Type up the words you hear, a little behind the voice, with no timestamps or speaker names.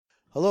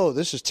Hello,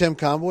 this is Tim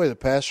Conboy, the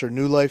pastor of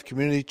New Life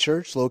Community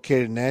Church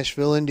located in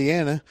Nashville,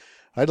 Indiana.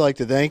 I'd like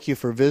to thank you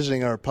for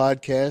visiting our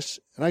podcast,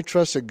 and I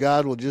trust that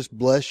God will just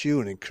bless you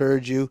and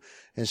encourage you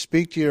and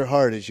speak to your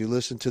heart as you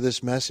listen to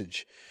this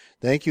message.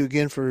 Thank you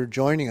again for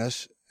joining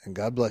us, and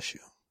God bless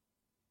you.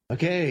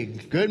 Okay,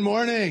 good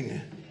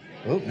morning.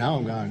 Oh, now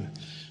I'm gone.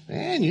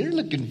 Man, you're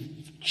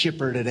looking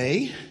chipper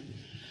today.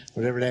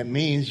 Whatever that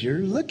means, you're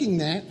looking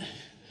that.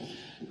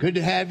 Good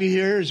to have you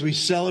here as we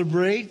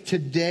celebrate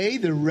today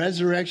the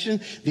resurrection,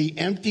 the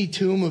empty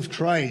tomb of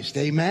Christ.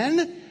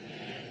 Amen?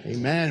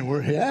 Amen.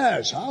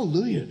 Yes,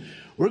 hallelujah.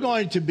 We're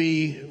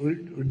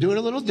doing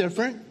a little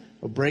different.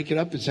 We'll break it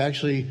up. It's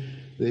actually,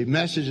 the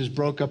message is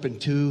broke up in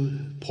two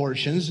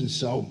portions, and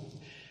so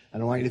I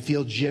don't want you to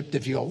feel gypped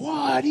if you go,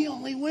 what? He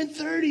only went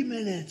 30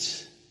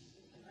 minutes.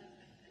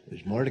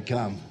 There's more to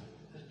come.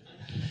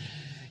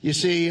 You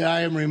see,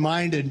 I am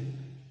reminded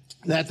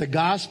that the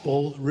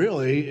gospel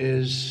really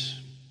is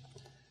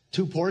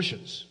two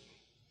portions.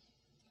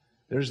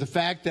 There's the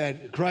fact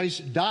that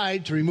Christ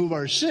died to remove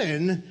our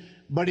sin,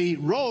 but he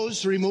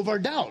rose to remove our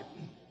doubt.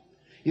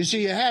 You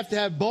see, you have to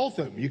have both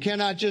of them. You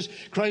cannot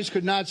Christ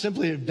could not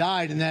simply have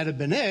died and that have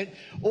been it,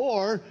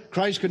 or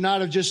Christ could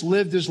not have just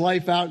lived his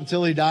life out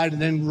until he died and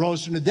then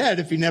rose from the dead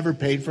if he never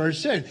paid for our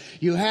sin.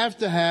 You have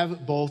to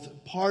have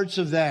both parts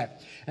of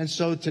that. And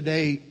so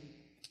today,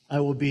 I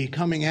will be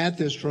coming at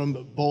this from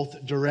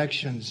both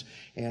directions,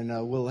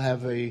 and we'll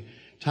have a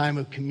time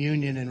of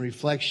communion and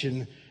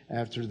reflection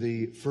after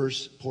the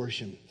first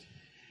portion.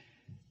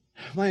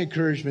 My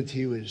encouragement to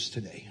you is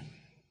today,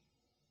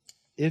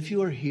 if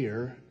you are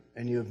here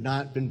and you have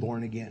not been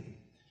born again,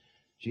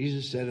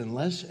 Jesus said,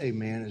 unless a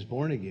man is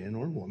born again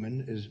or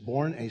woman is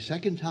born a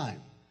second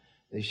time,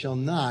 they shall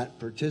not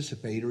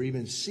participate or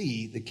even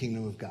see the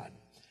kingdom of God.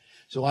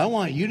 So I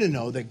want you to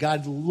know that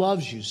God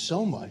loves you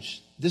so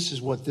much. This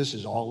is what this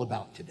is all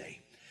about today.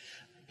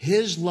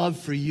 His love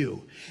for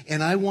you.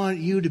 And I want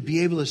you to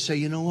be able to say,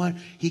 you know what?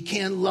 He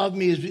can't love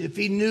me. If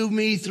he knew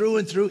me through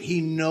and through,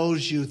 he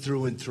knows you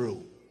through and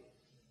through.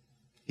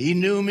 He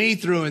knew me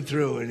through and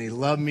through, and he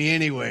loved me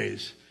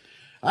anyways.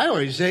 I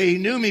always say he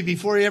knew me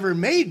before he ever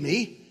made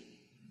me,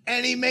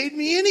 and he made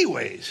me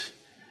anyways.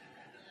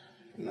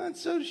 I'm not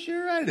so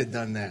sure I'd have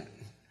done that.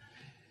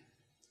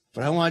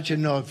 But I want you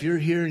to know, if you're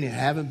here and you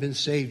haven't been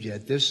saved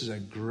yet, this is a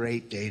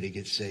great day to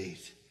get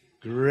saved.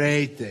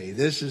 Great day.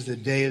 This is the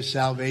day of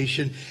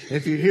salvation.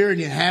 If you're here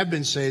and you have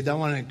been saved, I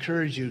want to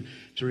encourage you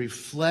to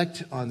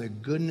reflect on the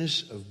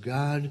goodness of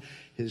God,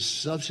 his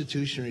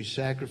substitutionary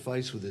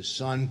sacrifice with his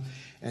son,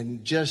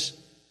 and just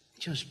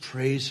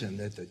praise him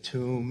that the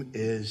tomb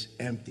is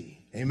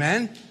empty.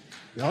 Amen?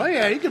 Oh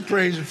yeah, you can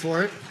praise him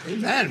for it.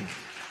 Amen.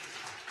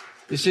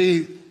 You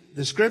see,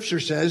 the scripture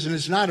says, and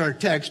it's not our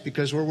text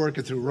because we're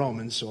working through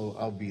Romans, so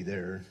I'll be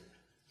there.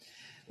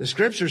 The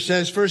scripture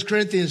says, 1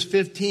 Corinthians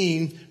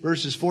 15,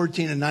 verses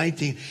 14 and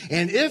 19,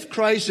 and if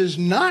Christ is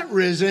not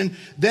risen,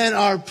 then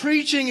our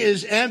preaching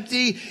is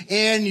empty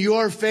and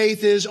your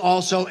faith is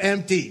also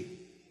empty.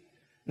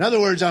 In other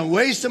words, I'm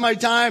wasting my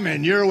time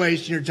and you're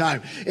wasting your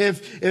time.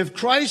 If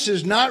Christ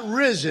is not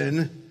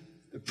risen,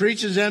 the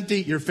preaching is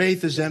empty, your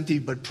faith is empty,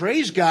 but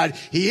praise God,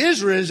 he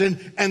is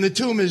risen and the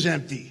tomb is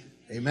empty.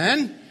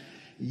 Amen?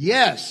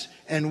 Yes,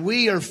 and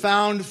we are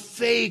found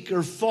fake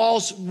or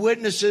false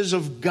witnesses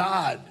of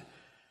God.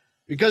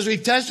 Because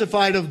we've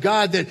testified of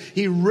God that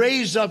he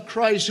raised up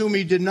Christ whom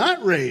he did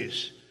not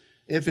raise,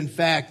 if in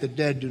fact the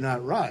dead do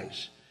not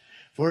rise.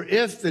 For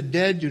if the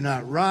dead do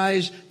not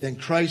rise, then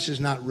Christ is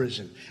not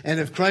risen. And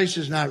if Christ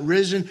is not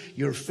risen,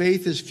 your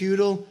faith is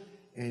futile,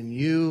 and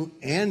you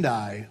and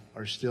I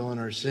are still in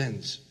our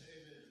sins.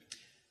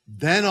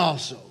 Then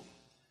also,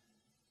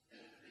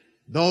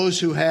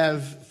 those who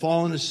have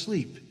fallen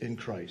asleep in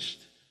Christ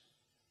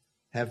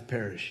have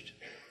perished,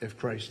 if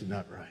Christ did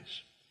not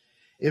rise.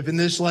 If in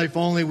this life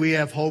only we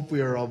have hope,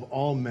 we are of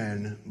all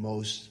men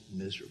most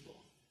miserable.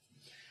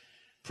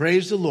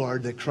 Praise the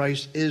Lord that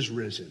Christ is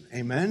risen.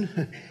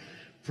 Amen.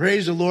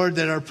 Praise the Lord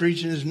that our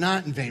preaching is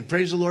not in vain.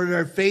 Praise the Lord that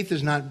our faith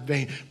is not in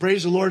vain.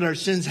 Praise the Lord our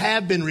sins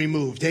have been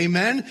removed.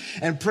 Amen.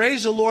 And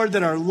praise the Lord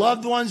that our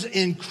loved ones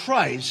in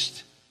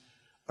Christ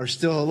are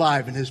still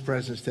alive in his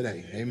presence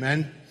today.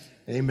 Amen.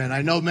 Amen.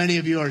 I know many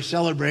of you are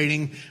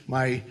celebrating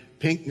my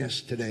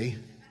pinkness today.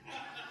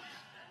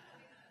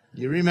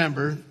 You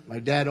remember, my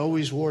dad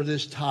always wore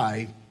this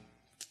tie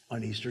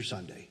on Easter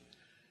Sunday.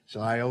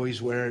 So I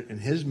always wear it in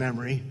his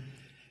memory.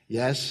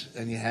 Yes,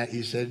 and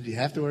he said, you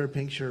have to wear a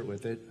pink shirt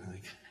with it.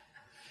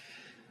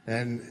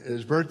 And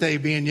his birthday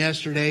being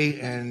yesterday,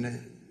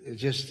 and it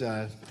just,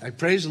 I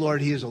praise the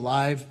Lord, he is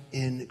alive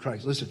in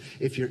Christ. Listen,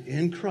 if you're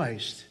in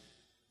Christ,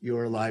 you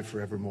are alive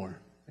forevermore.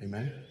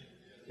 Amen?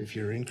 If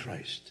you're in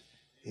Christ,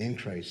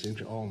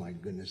 oh my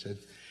goodness,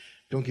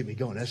 don't get me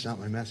going. That's not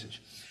my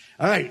message.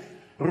 All right.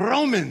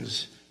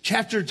 Romans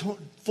chapter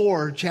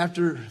 4,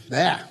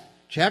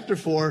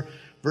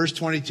 verse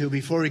 22.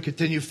 Before we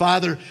continue,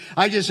 Father,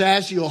 I just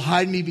ask you'll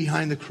hide me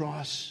behind the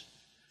cross.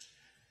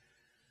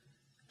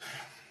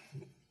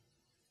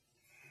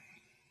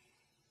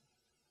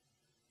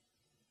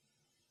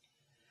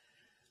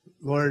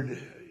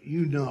 Lord,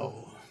 you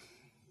know.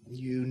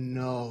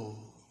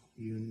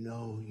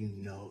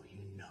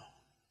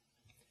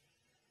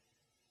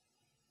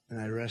 And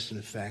I rest in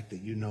the fact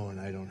that you know and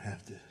I don't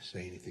have to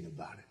say anything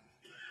about it.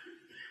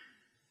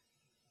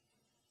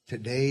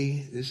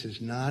 Today, this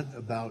is not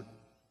about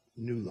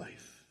New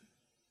Life.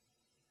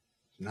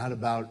 It's not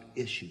about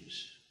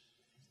issues.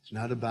 It's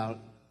not about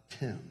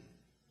Tim.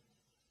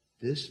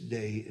 This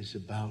day is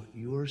about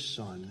your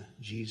Son,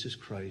 Jesus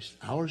Christ,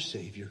 our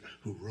Savior,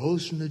 who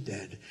rose from the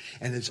dead.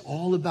 And it's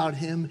all about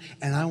him,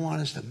 and I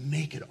want us to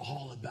make it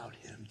all about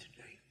him today.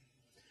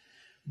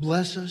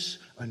 Bless us,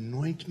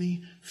 anoint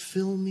me,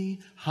 fill me,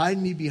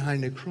 hide me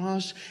behind the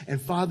cross,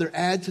 and Father,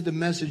 add to the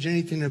message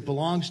anything that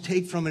belongs,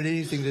 take from it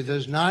anything that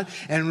does not,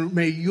 and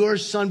may your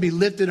Son be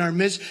lifted in our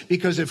midst,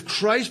 because if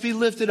Christ be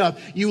lifted up,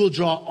 you will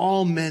draw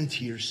all men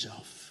to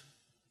yourself.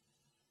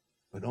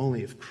 But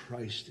only if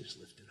Christ is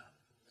lifted up.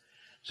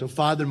 So,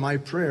 Father, my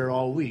prayer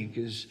all week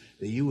is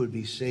that you would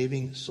be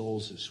saving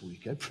souls this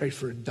week. I pray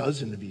for a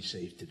dozen to be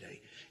saved today.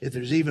 If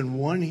there's even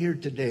one here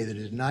today that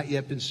has not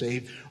yet been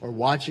saved or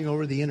watching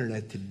over the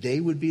internet,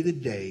 today would be the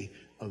day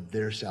of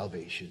their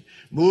salvation.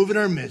 Move in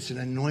our midst and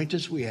anoint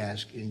us, we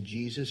ask, in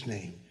Jesus'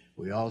 name.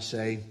 We all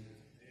say,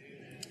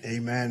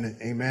 amen.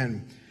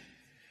 Amen.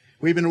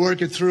 We've been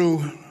working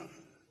through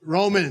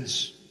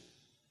Romans.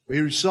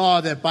 We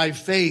saw that by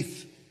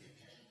faith,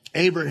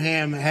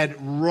 Abraham had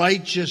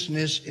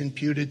righteousness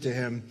imputed to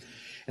him.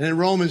 And in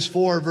Romans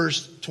 4,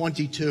 verse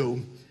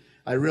 22,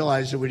 I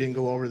realized that we didn't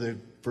go over the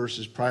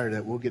verses prior to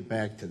that. We'll get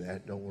back to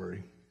that. Don't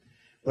worry.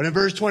 But in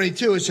verse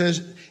 22, it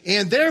says,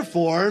 and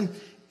therefore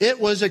it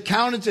was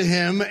accounted to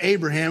him,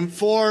 Abraham,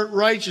 for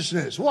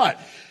righteousness. What?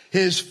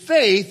 His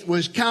faith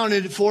was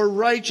counted for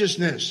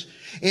righteousness.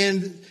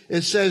 And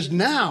it says,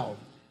 now,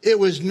 it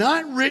was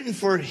not written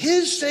for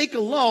his sake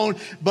alone,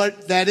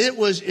 but that it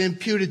was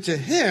imputed to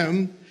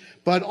him,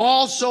 but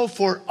also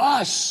for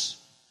us.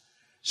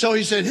 So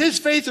he said, his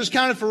faith was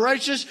counted for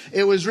righteousness.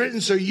 It was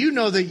written so you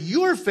know that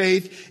your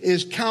faith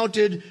is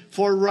counted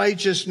for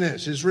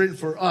righteousness. It's written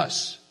for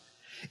us.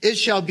 It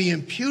shall be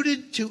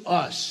imputed to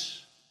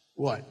us.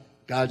 What?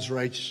 God's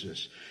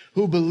righteousness.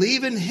 Who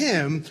believe in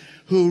him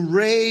who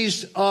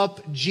raised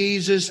up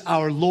Jesus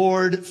our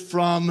Lord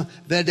from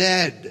the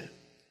dead.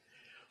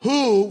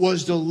 Who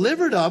was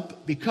delivered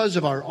up because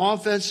of our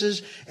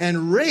offenses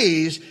and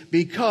raised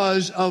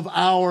because of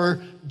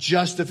our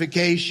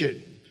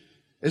justification.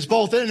 It's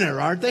both in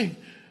there, aren't they?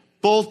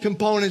 Both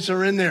components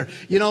are in there.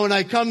 You know, when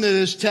I come to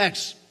this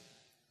text,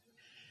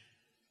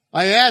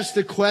 I ask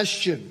the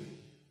question,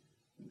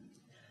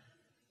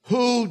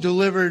 who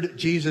delivered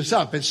Jesus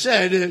up? It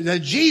said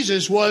that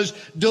Jesus was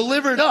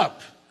delivered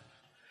up.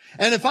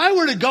 And if I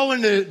were to go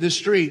into the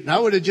street and I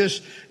would have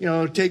just,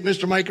 take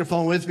Mr.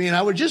 Microphone with me and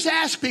I would just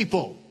ask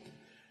people,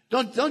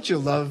 don't you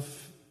love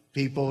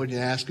people when you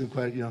ask them,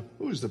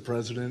 who's the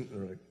president? Or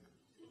like,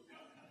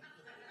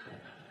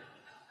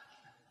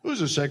 who's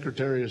the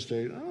Secretary of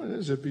State? Oh,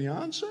 is it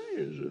Beyonce?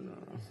 Is it?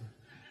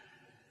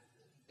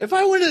 If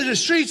I went into the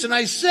streets and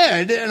I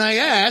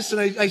asked,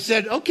 I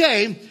said,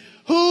 okay,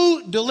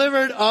 who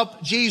delivered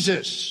up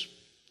Jesus?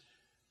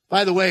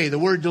 By the way, the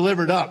word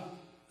delivered up,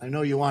 I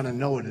know you want to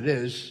know what it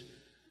is.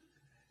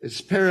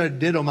 It's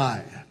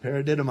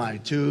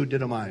paradidomai, two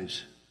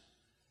didomais.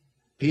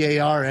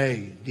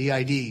 P-A-R-A-D-I-D-O-M-I,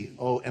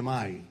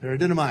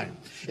 paradidomai.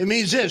 It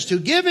means this, to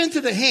give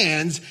into the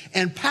hands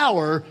and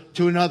power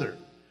to another.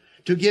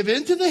 To give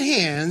into the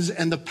hands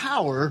and the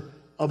power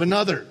of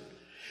another.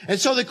 And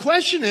so the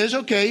question is,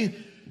 okay,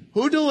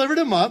 who delivered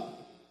him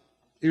up?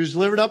 He was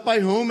delivered up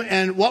by whom?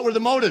 And what were the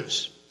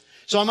motives?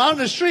 So I'm out in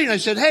the street and I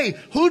said, hey,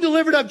 who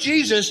delivered up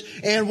Jesus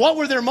and what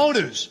were their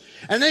motives?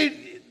 And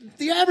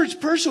the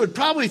average person would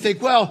probably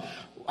think, well,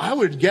 I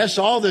would guess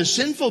all the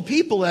sinful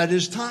people at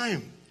his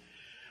time.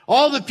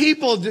 All the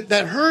people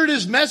that heard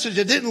his message,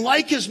 that didn't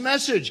like his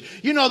message.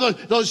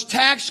 Those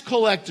tax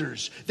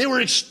collectors. They were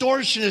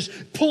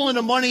extortionists, pulling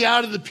the money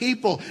out of the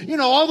people.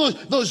 All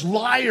those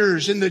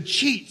liars and the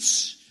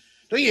cheats.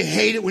 Don't you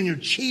hate it when you're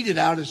cheated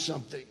out of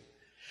something?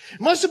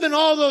 It must have been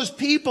all those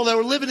people that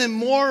were living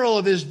immoral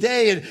of his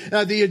day, and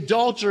the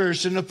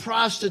adulterers and the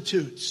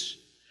prostitutes.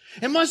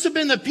 It must have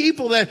been the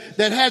people that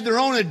had their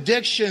own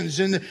addictions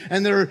and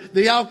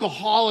the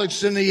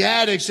alcoholics and the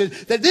addicts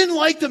that didn't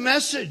like the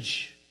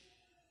message.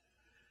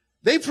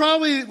 They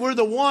probably were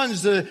the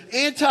ones, the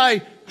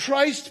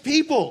anti-Christ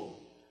people.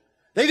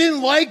 They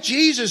didn't like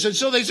Jesus, and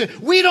so they said,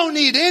 we don't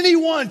need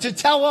anyone to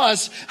tell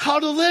us how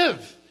to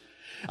live.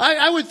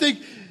 I would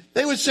think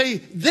they would say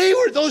they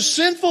were those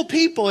sinful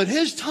people at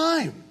his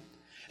time.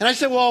 And I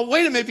said, well,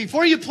 wait a minute,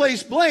 before you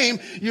place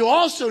blame, you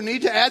also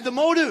need to add the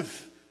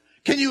motive.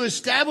 Can you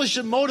establish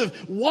a motive?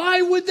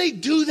 Why would they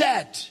do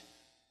that?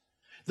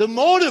 The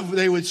motive,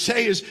 they would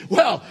say, is,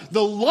 well,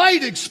 the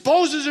light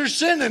exposes their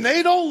sin and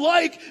they don't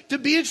like to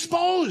be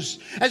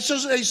exposed. And so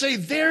they say,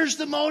 there's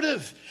the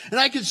motive. And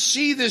I could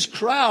see this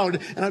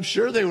crowd, and I'm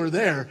sure they were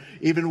there,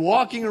 even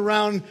walking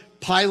around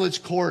Pilate's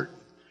court,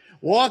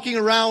 walking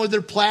around with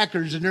their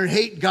placards and their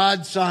hate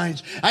God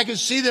signs. I could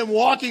see them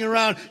walking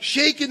around,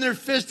 shaking their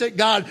fist at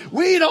God.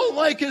 We don't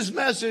like his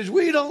message.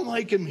 We don't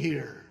like him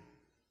here.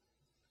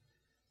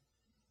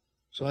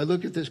 So I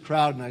look at this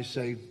crowd and I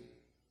say,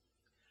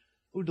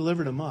 who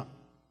delivered him up?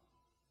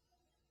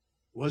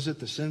 Was it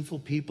the sinful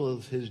people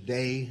of his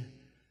day?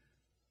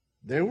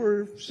 There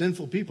were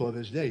sinful people of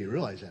his day. You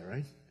realize that,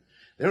 right?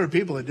 There were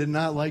people that did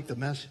not like the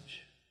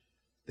message.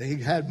 They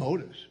had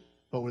motives.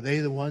 But were they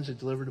the ones that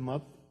delivered him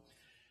up?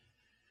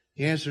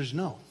 The answer is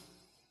no.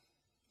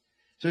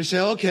 So you say,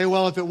 okay,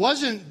 well, if it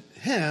wasn't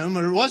him,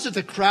 or it wasn't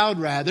the crowd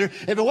rather,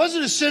 if it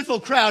wasn't a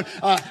sinful crowd,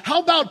 how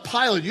about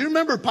Pilate? You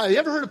remember Pilate? You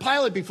ever heard of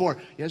Pilate before?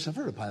 Yes, I've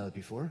heard of Pilate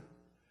before.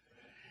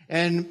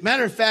 And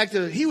matter of fact,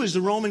 he was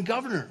the Roman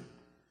governor.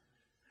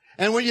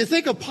 And when you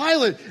think of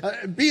Pilate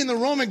being the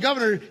Roman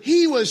governor,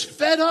 he was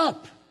fed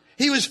up.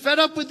 He was fed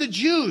up with the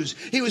Jews.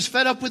 He was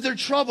fed up with their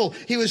trouble.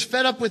 He was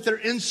fed up with their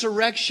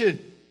insurrection.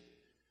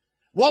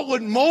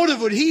 What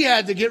motive would he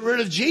have to get rid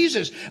of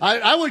Jesus?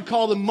 I would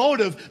call the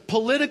motive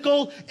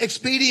political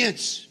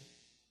expedience.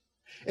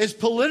 It's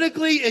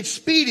politically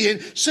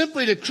expedient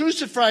simply to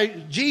crucify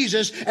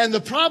Jesus, and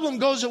the problem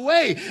goes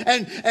away.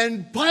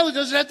 And Pilate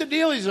doesn't have to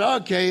deal. He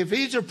says, okay, if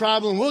he's a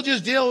problem, we'll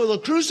just we'll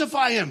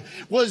crucify him.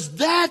 Was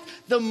that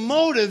the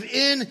motive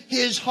in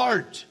his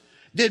heart?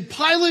 Did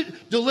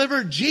Pilate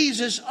deliver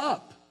Jesus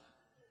up?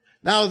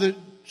 Now, the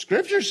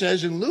scripture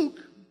says in Luke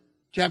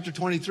chapter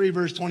 23,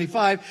 verse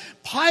 25,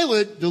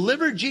 Pilate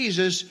delivered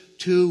Jesus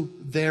to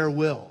their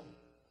will.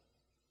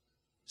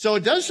 So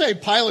it does say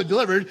Pilate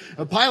delivered.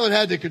 Pilate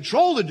had the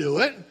control to do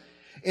it,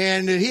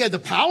 and he had the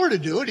power to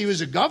do it. He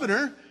was a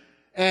governor,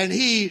 and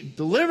he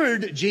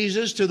delivered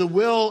Jesus to the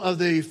will of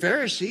the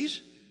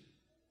Pharisees.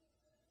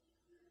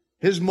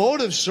 His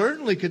motive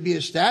certainly could be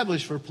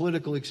established for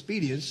political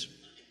expedience.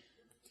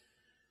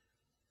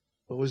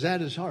 But was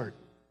that his heart?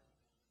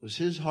 Was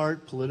his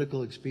heart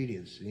political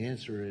expedience? The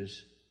answer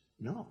is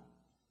no.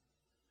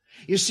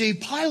 You see,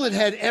 Pilate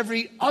had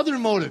every other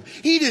motive.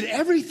 He did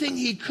everything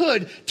he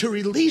could to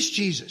release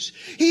Jesus.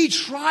 He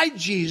tried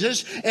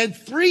Jesus, and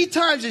 3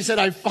 times he said,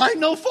 I find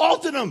no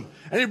fault in him.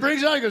 And he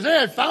brings it out, he goes,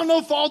 hey, I found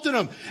no fault in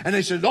him. And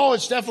they said, oh,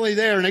 it's definitely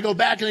there. And they go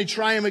back and they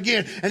try him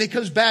again. And he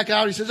comes back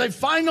out, he says, I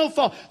find no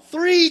fault.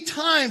 3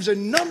 times, a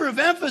number of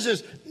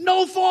emphasis,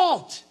 no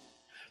fault.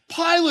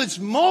 Pilate's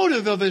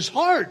motive of his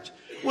heart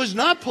was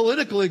not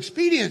political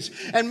expedience.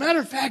 And matter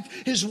of fact,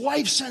 his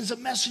wife sends a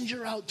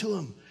messenger out to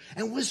him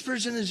and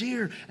whispers in his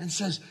ear and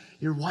says,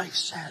 your wife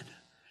said,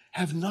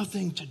 have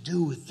nothing to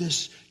do with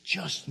this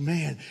just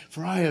man,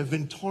 for I have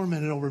been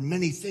tormented over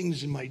many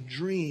things in my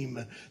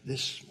dream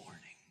this morning.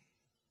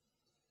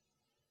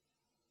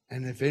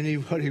 And if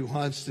anybody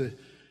wants to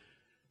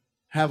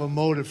have a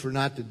motive for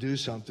not to do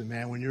something,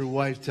 man, when your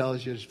wife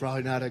tells you it's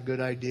probably not a good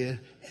idea,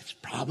 it's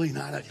probably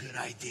not a good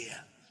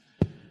idea.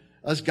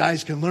 Us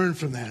guys can learn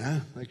from that, huh?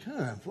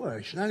 Like,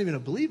 boy, she's not even a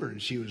believer,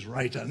 and she was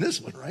right on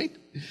this one, right?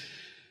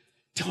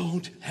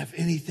 Don't have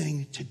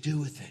anything to do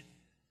with it.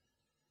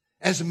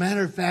 As a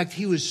matter of fact,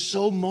 he was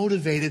so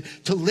motivated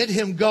to let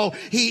him go.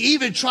 He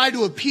even tried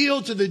to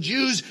appeal to the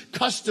Jews'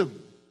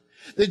 custom.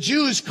 The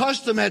Jews'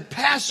 custom at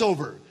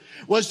Passover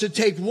was to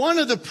take one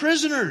of the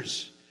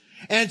prisoners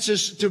and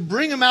to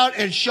bring him out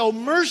and show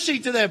mercy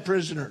to that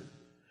prisoner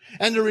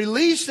and to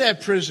release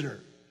that prisoner.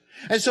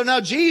 And so now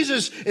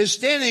Jesus is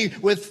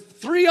standing with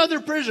 3 other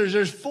prisoners.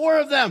 There's 4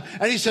 of them.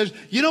 And he says,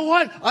 you know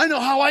what? I know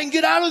how I can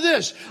get out of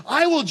this.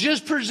 I will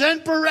just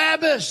present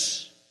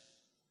Barabbas.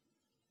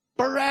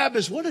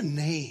 Barabbas, what a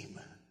name.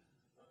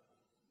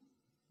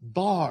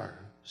 Bar,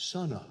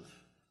 son of.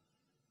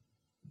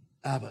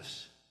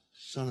 Abbas,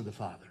 son of the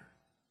Father.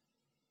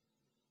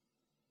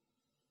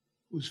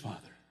 Whose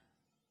father?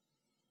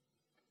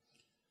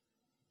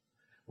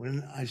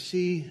 When I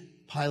see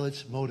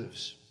Pilate's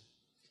motives,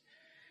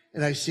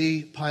 and I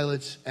see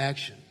Pilate's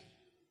action,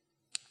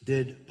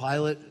 did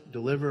Pilate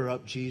deliver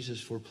up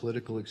Jesus for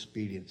political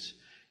expedience?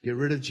 Get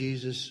rid of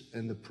Jesus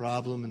and the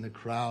problem and the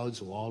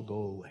crowds will all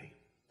go away.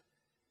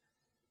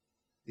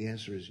 The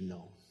answer is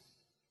no.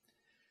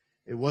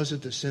 It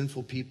wasn't the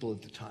sinful people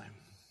at the time.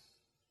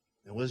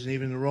 It wasn't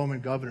even the Roman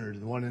governor,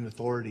 the one in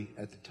authority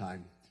at the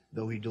time,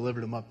 though he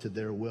delivered them up to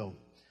their will.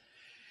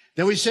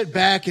 Then we sit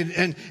back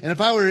and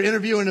if I were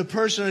interviewing a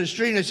person on the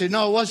street and I'd say,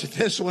 no, it wasn't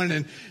this one,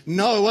 and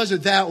no, it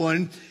wasn't that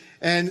one,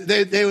 and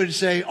they would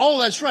say, oh,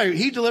 that's right,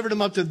 he delivered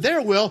them up to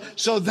their will,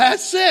 so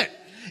that's it.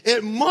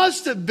 It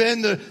must have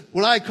been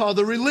what I call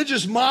the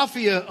religious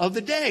mafia of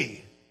the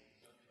day.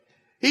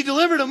 He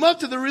delivered them up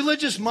to the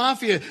religious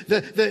mafia,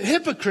 the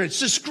hypocrites,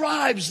 the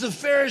scribes, the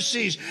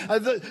Pharisees,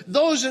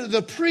 those are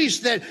the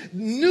priests that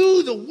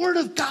knew the Word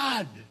of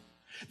God.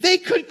 They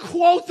could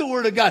quote the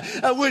Word of God.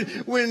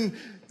 When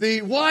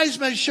the wise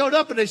men showed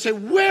up and they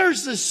said,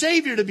 where's the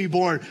Savior to be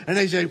born? And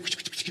they said,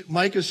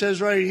 Micah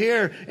says right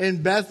here,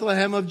 in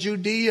Bethlehem of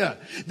Judea.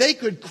 They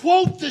could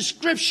quote the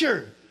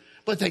Scripture,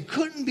 but they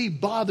couldn't be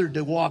bothered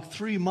to walk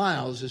 3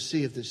 miles to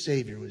see if the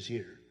Savior was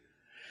here.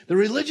 The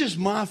religious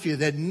mafia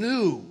that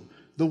knew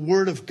the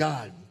Word of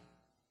God,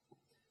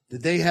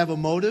 did they have a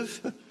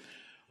motive?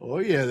 Oh,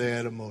 yeah, they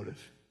had a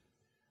motive.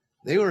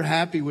 They were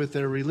happy with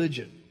their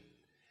religion.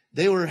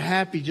 They were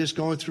happy just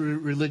going through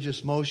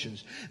religious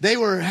motions. They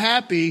were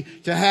happy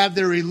to have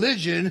their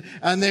religion,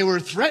 and they were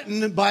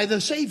threatened by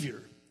the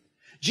Savior.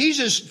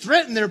 Jesus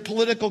threatened their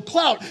political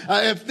clout.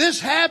 If this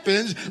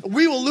happens,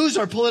 we will lose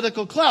our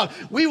political clout.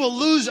 We will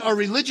lose our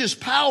religious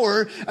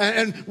power,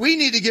 and we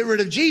need to get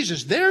rid of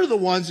Jesus. They're the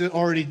ones that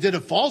already did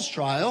a false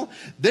trial.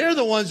 They're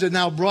the ones that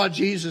now brought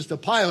Jesus to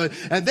Pilate,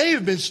 and they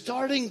have been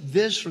starting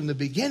this from the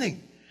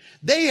beginning.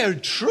 They are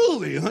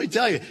truly, let me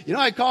tell you,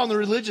 I call them the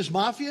religious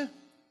mafia?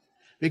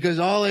 Because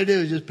all they do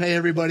is just pay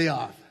everybody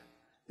off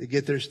to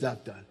get their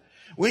stuff done.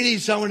 We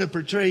need someone to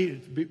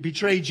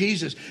betray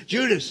Jesus.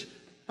 Judas,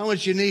 how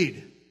much you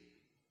need?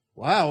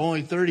 Wow,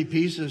 only 30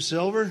 pieces of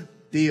silver?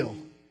 Deal.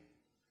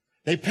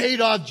 They paid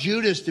off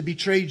Judas to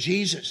betray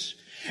Jesus.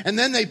 And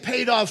then they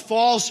paid off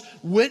false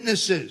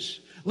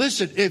witnesses.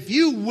 Listen, if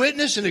you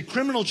witness in a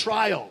criminal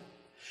trial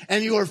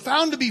and you are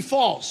found to be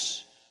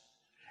false,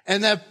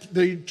 and that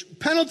the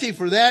penalty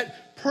for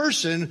that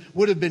person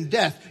would have been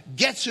death,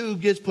 guess who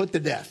gets put to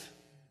death?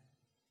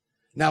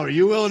 Now, are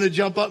you willing to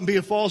jump up and be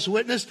a false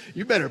witness?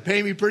 You better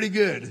pay me pretty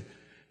good.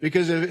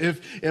 Because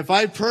if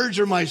I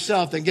perjure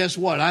myself, then guess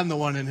what? I'm the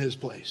one in his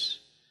place.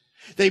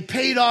 They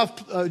paid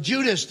off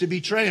Judas to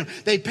betray him.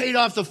 They paid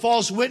off the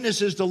false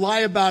witnesses to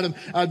lie about him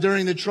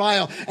during the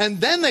trial. And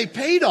then they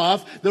paid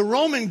off the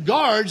Roman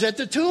guards at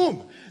the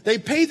tomb. They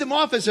paid them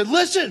off and said,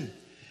 listen,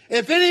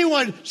 if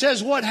anyone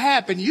says what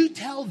happened, you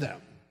tell them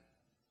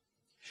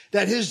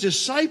that his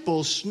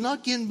disciples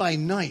snuck in by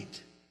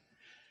night.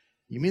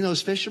 You mean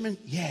those fishermen?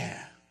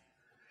 Yeah.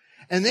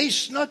 And they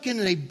snuck in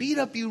and they beat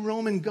up you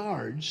Roman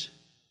guards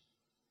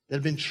that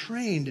have been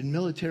trained in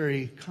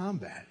military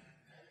combat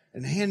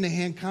and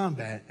hand-to-hand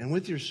combat and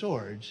with your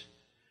swords.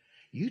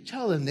 You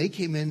tell them they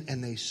came in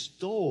and they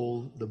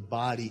stole the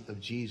body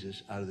of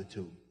Jesus out of the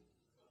tomb.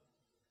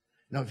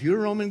 Now, if you're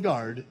a Roman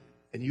guard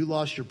and you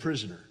lost your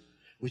prisoner,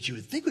 which you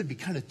would think would be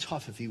kind of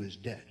tough if he was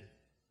dead.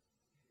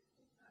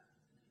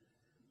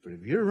 But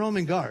if you're a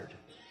Roman guard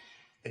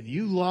and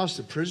you lost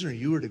the prisoner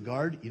you were to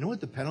guard, you know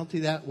what the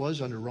penalty that was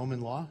under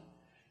Roman law?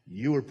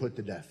 You were put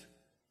to death.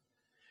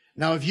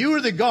 Now, if you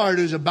were the guard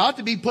who's about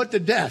to be put to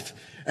death,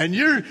 and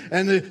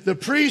the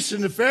priests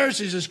and the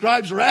Pharisees and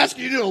scribes were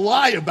asking you to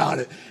lie about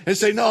it and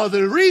say, no,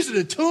 the reason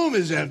the tomb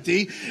is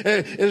empty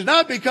is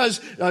not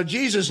because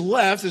Jesus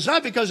left. It's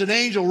not because an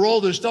angel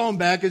rolled a stone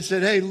back and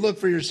said, hey, look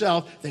for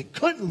yourself. They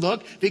couldn't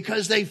look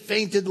because they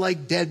fainted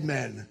like dead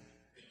men.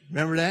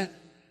 Remember that?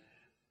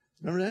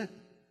 Remember that?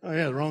 Oh,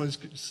 yeah, the Roman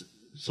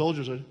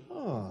soldiers were,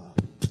 oh.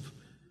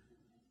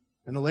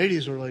 And the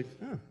ladies were like,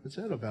 oh, what's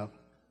that about?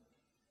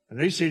 And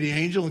they see the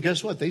angel, and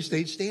guess what? They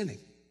stayed standing.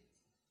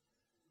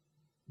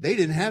 They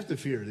didn't have to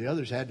fear. The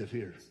others had to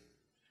fear.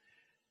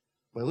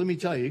 But let me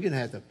tell you, you're going to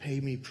have to pay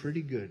me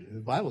pretty good. And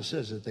the Bible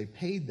says that they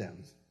paid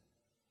them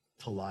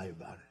to lie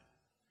about it.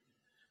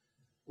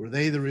 Were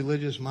they the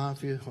religious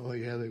mafia? Oh,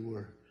 yeah, they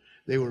were.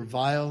 They were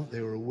vile.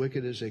 They were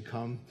wicked as they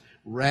come,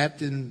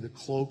 wrapped in the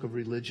cloak of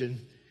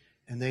religion.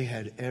 And they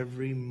had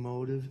every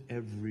motive,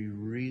 every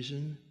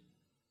reason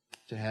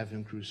to have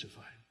him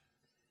crucified.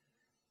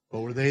 But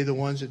were they the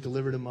ones that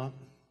delivered him up?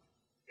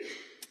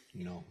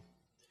 No.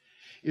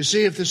 You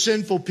see, if the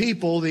sinful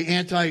people, the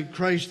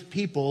Antichrist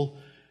people,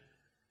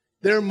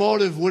 their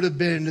motive would have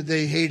been that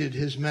they hated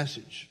his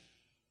message.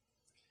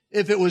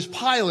 If it was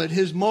Pilate,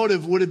 his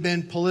motive would have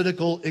been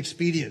political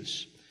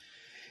expedience.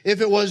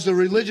 If it was the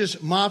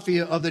religious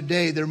mafia of the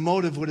day, their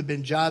motive would have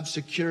been job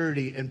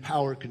security and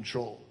power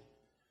control.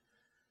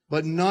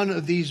 But none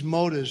of these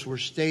motives were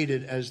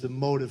stated as the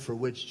motive for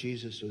which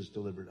Jesus was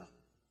delivered up.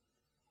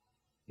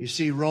 You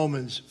see,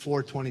 Romans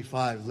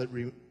 4:25, let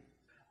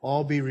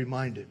all be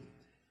reminded.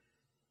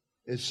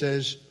 It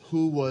says,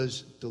 who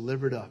was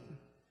delivered up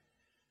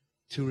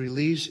to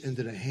release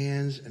into the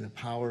hands and the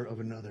power of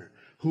another.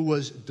 Who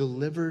was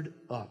delivered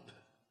up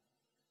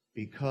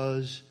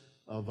because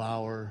of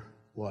our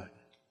what?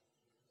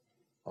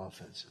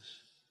 Offenses.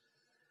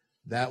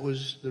 That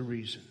was the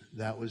reason.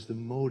 That was the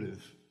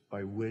motive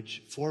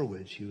for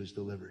which he was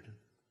delivered.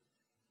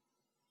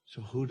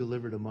 So who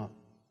delivered him up?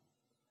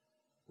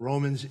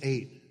 Romans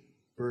 8,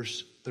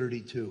 verse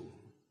 32.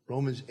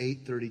 Romans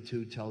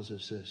 8:32 tells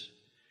us this.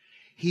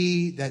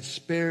 He that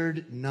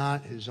spared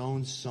not his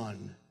own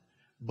son,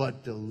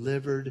 but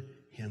delivered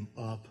him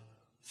up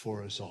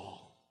for us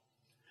all.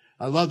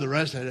 I love the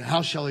rest of it.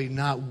 How shall he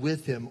not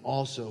with him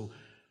also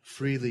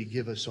freely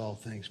give us all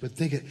things? But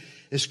think it,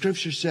 as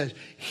Scripture says,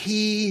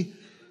 he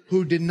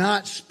who did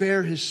not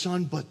spare his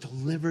son, but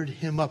delivered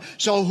him up.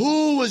 So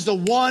who was the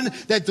one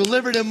that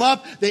delivered him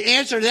up? The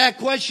answer to that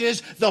question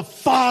is the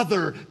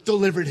Father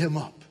delivered him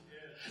up.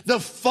 The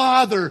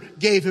Father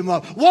gave him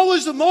up. What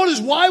was the motives?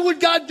 Why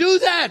would God do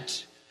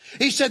that?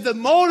 He said the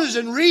motives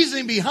and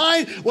reasoning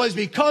behind was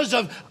because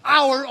of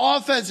our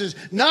offenses,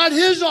 not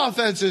his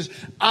offenses,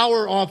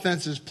 our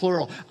offenses,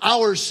 plural,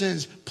 our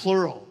sins,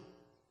 plural.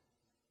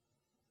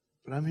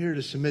 But I'm here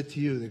to submit to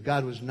you that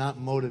God was not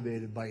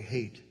motivated by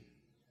hate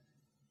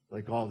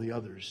like all the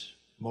others'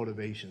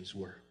 motivations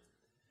were.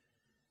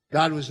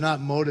 God was not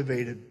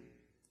motivated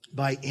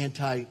by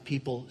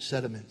anti-people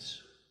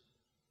sentiments.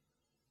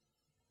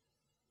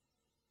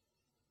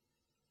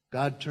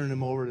 God turned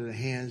him over to the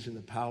hands and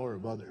the power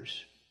of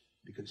others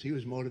because he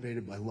was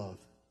motivated by love.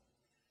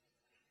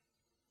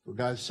 For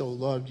God so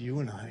loved you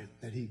and I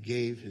that he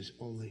gave his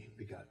only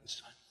begotten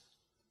Son.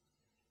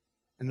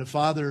 And the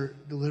Father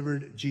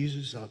delivered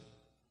Jesus up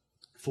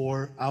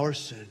for our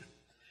sin,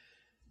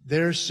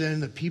 their sin,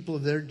 the people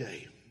of their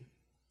day.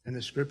 And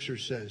the scripture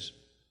says,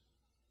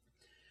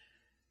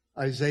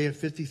 Isaiah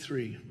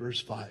 53,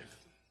 verse 5,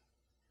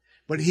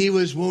 but he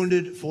was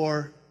wounded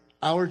for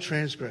our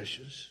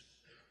transgressions.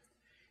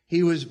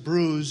 He was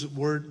bruised,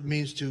 word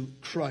means to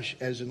crush,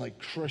 as in like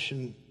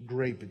crushing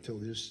grape until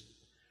this.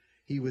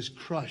 He was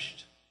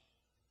crushed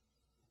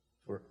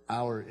for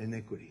our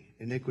iniquity.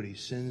 Iniquity,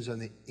 sins on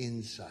the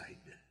inside.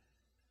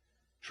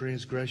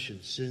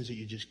 Transgression, sins that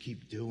you just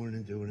keep doing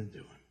and doing and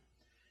doing.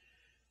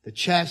 The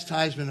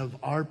chastisement of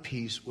our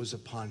peace was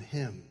upon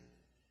him.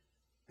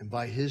 And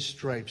by his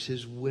stripes,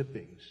 his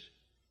whippings,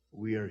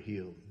 we are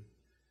healed.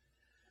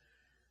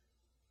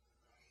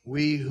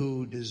 We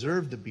who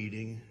deserved the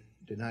beating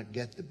did not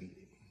get the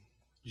beating.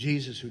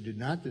 Jesus, who did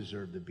not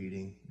deserve the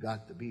beating,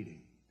 got the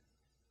beating.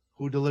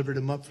 Who delivered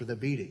him up for the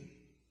beating?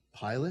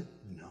 Pilate?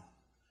 No.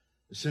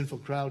 The sinful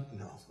crowd?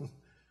 No.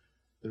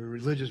 The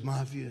religious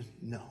mafia?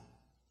 No.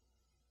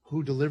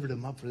 Who delivered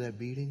him up for that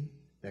beating,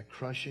 that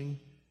crushing?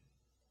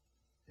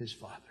 His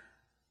Father,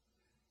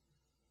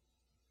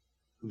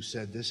 who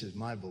said, this is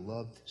my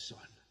beloved Son,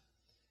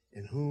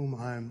 in whom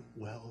I'm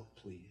well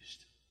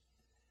pleased.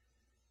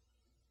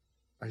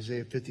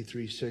 Isaiah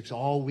 53, 6,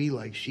 all we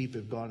like sheep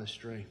have gone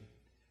astray.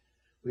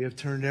 We have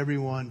turned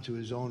everyone to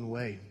his own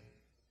way,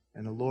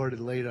 and the Lord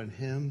had laid on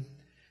him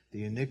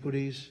the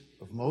iniquities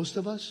of most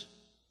of us?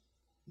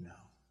 No,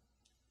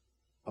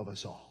 of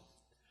us all.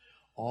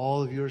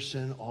 All of your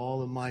sin,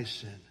 all of my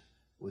sin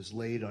was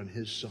laid on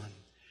his Son.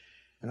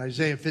 And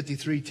Isaiah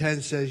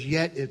 53:10 says,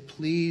 yet it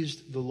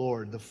pleased the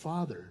Lord, the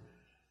Father,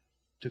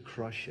 to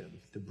crush him,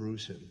 to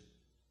bruise him.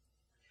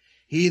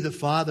 He, the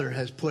Father,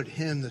 has put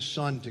him, the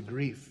Son, to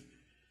grief.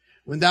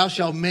 When thou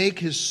shalt make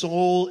his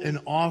soul an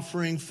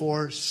offering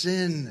for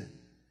sin,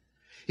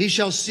 he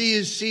shall see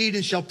his seed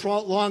and shall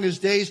prolong his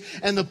days,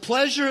 and the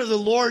pleasure of the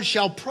Lord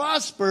shall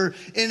prosper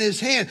in his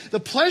hand. The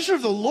pleasure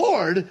of the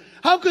Lord?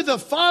 How could the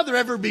Father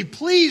ever be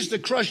pleased to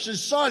crush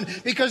his Son?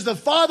 Because the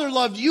Father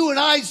loved you and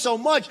I so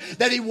much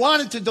that he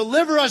wanted to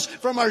deliver us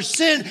from our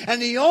sin,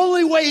 and the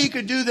only way he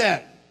could do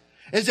that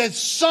is that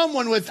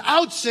someone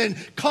without sin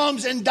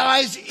comes and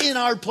dies in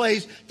our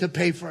place to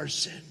pay for our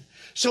sin.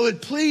 So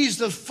it pleased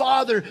the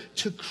Father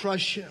to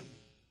crush him.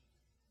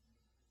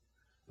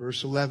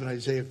 Verse 11,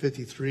 Isaiah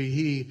 53,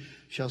 he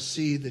shall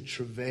see the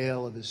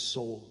travail of his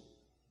soul,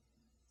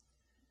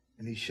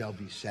 and he shall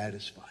be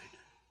satisfied.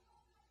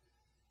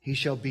 He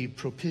shall be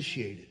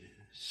propitiated,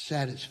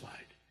 satisfied.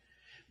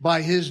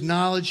 By his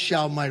knowledge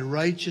shall my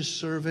righteous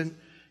servant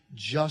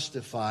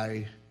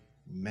justify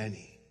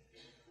many,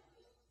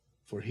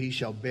 for he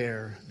shall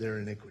bear their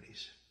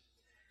iniquities.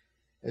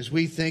 As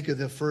we think of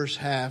the first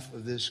half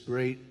of this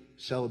great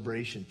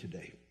celebration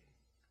today,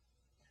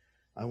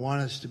 I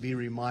want us to be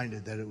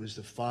reminded that it was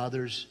the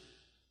Father's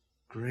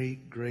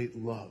great, great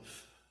love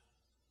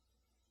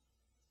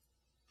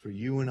for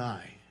you and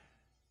I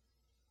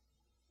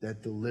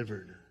that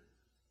delivered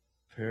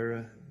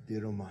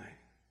paradidomai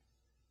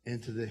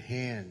into the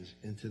hands,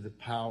 into the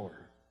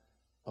power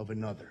of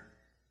another,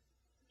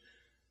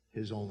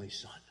 his only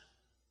Son.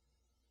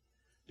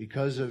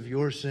 Because of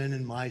your sin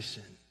and my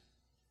sin,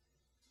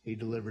 he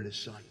delivered his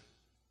Son.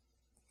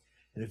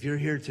 And if you're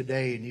here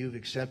today and you've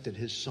accepted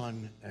his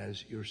Son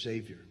as your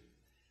Savior,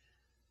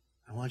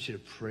 I want you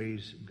to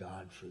praise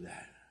God for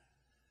that.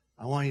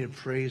 I want you to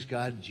praise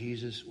God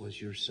Jesus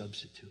was your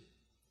substitute.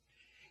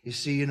 You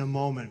see, in a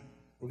moment,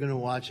 we're going to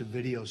watch a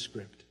video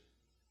script.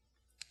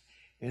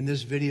 And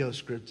this video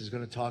script is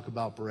going to talk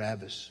about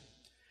Barabbas.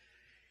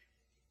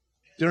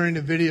 During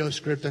the video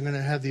script, I'm going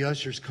to have the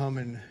ushers come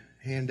and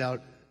hand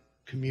out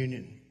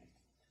communion.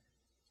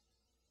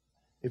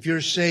 If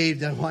you're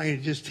saved, I want you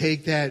to just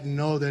take that and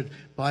know that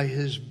by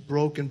his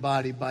broken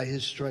body, by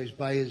his stripes,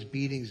 by his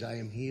beatings, I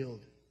am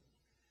healed.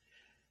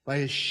 By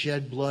his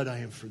shed blood, I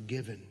am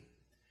forgiven.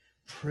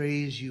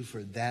 Praise you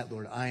for that,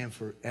 Lord. I am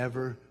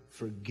forever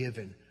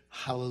forgiven.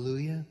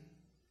 Hallelujah.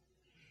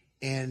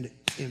 And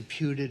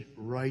imputed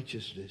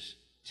righteousness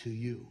to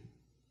you.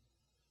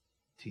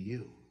 To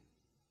you.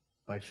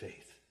 By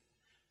faith.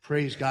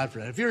 Praise God for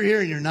that. If you're here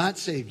and you're not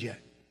saved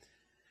yet,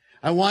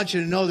 I want you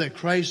to know that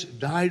Christ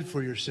died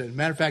for your sin.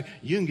 Matter of fact,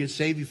 you can get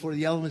saved before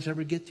the elements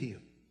ever get to you.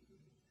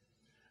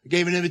 I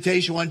gave an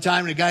invitation one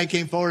time, and a guy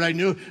came forward. I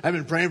knew I've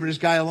been praying for this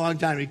guy a long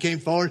time. He came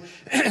forward,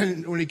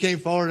 and when he came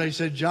forward, I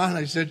said, John,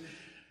 I said,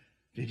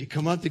 did you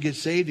come up to get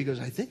saved? He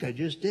goes, I think I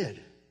just did.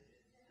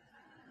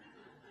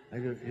 I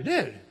go, you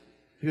did?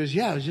 He goes,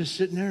 yeah, I was just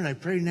sitting there, and I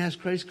prayed and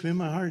asked Christ to come in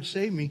my heart and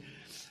save me.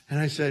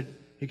 And I said,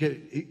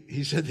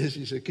 he said this,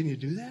 he said, can you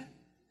do that?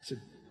 I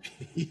said,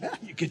 yeah,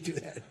 you can do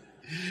that.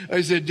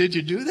 I said, did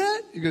you do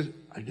that? He goes,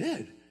 I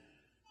did.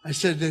 I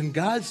said, then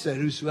God said,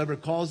 whosoever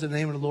calls the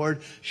name of the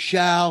Lord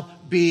shall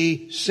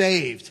be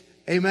saved.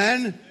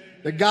 Amen?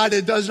 The God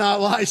that does not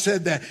lie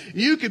said that.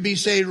 You could be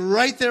saved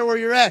right there where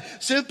you're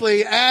at.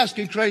 Simply ask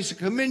in Christ to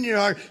come in your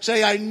heart.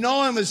 Say, I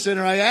know I'm a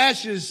sinner. I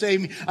ask you to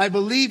save me. I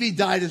believe he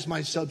died as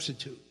my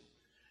substitute.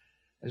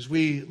 As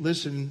we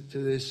listen to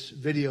this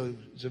video,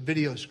 it's a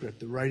video script.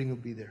 The writing will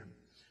be there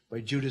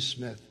by Judah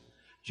Smith.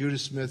 Judah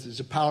Smith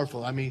is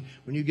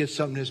when you get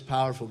something this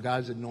powerful,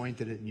 God's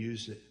anointed it and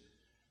used it.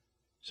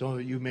 Some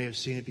of you may have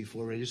seen it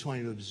before, but I just want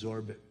you to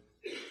absorb it.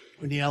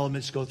 When the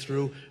elements go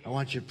through, I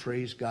want you to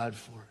praise God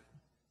for it.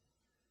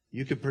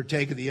 You can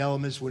partake of the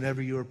elements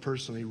whenever you are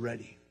personally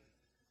ready.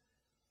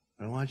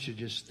 I want you to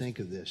just think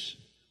of this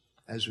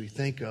as we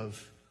think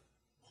of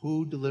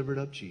who delivered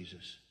up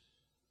Jesus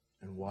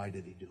and why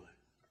did he do it.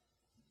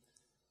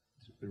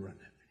 So we run that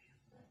video.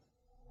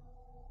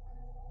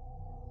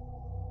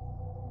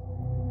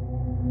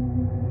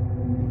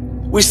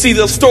 We see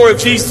the story of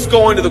Jesus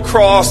going to the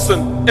cross,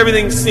 and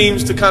everything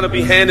seems to kind of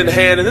be hand in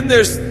hand. And then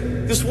there's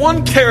this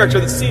one character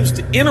that seems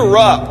to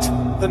interrupt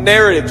the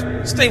narrative.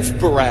 His name's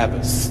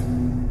Barabbas.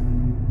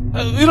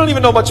 We don't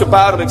even know much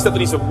about him except that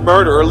he's a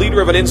murderer, a leader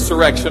of an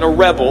insurrection, a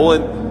rebel.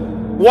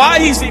 And why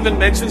he's even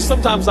mentioned,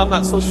 sometimes I'm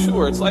not so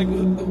sure. It's like,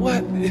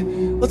 what?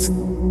 This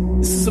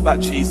is about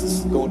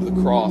Jesus going to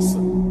the cross.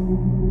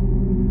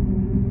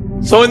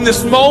 So in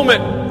this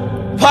moment,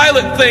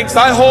 Pilate thinks,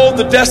 I hold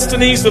the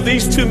destinies of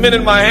these two men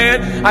in my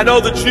hand. I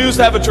know the Jews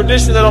have a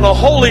tradition that on a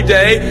holy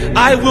day,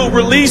 I will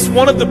release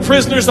one of the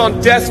prisoners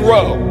on death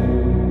row.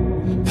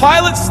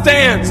 Pilate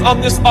stands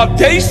on this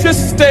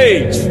audacious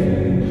stage,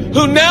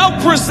 who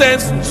now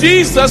presents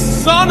Jesus,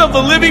 Son of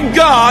the living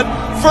God,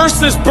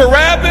 versus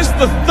Barabbas,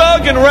 the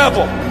thug and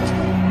rebel.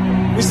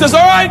 He says,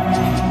 all right,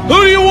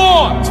 who do you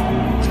want?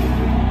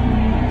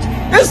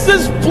 This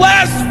is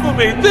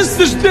blasphemy. This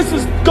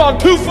has gone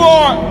too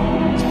far.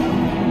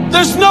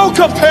 There's no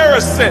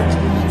comparison.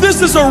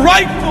 This is a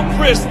rightful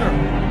prisoner,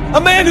 a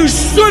man who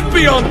should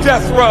be on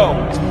death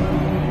row.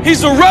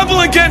 He's a rebel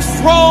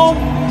against Rome.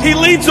 He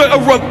leads a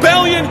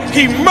rebellion.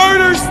 He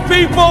murders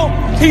people.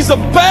 He's a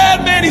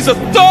bad man. He's a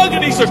thug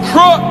and he's a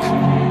crook.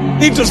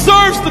 He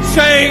deserves the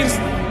chains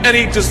and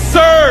he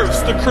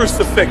deserves the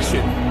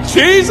crucifixion.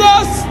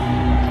 Jesus,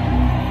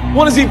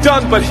 what has he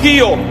done but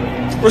heal,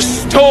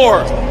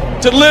 restore,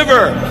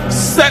 deliver,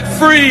 set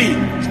free,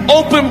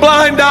 open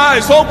blind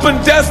eyes, open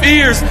deaf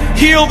ears,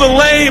 heal the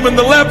lame and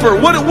the leper?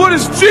 What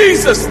has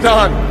Jesus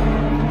done?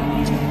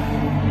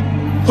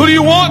 Who do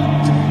you want?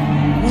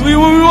 We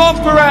want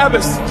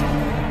Barabbas.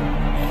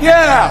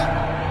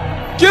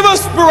 Yeah, give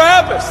us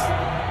Barabbas.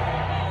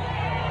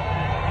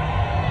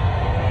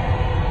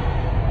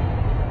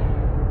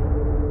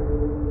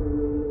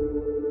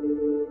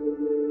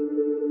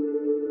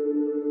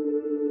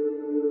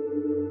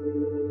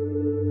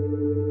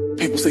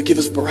 People say, give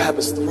us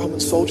Barabbas. The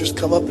Roman soldiers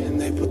come up and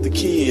they put the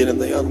key in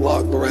and they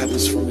unlock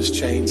Barabbas from his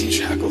chains and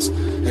shackles.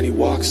 And he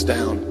walks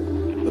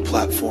down the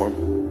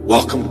platform,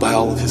 welcomed by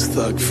all of his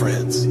thug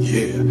friends.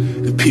 Yeah,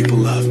 the people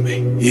love me.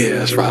 Yeah,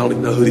 that's right. I don't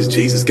even know who this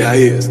Jesus guy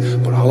is,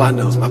 but all I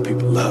know is my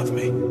people love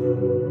me.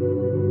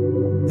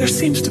 There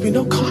seems to be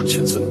no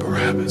conscience in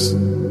Barabbas.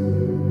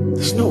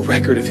 There's no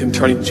record of him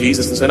turning to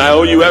Jesus and saying, I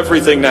owe you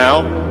everything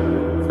now,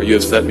 for you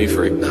have set me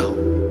free. No,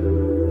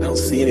 I don't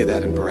see any of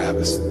that in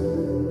Barabbas.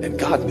 And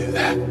God knew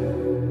that.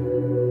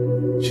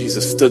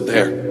 Jesus stood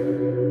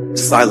there,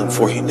 silent,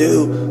 for he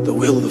knew the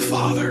will of the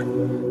Father.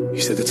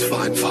 He said, it's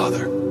fine,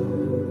 Father.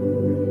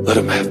 Let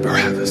him have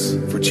Barabbas.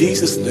 For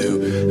Jesus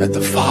knew that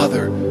the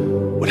Father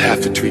would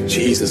have to treat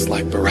Jesus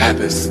like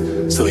Barabbas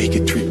so he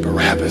could treat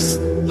Barabbas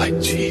like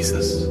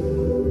Jesus.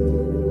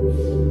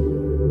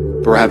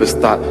 Barabbas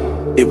thought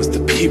it was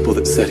the people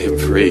that set him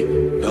free.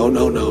 No.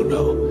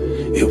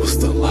 It was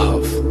the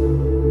love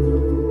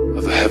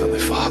of the Heavenly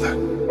Father.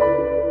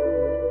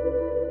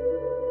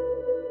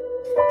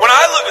 When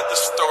I look at this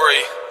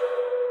story,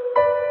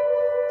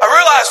 I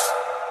realize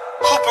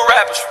who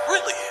Barabbas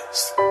really is.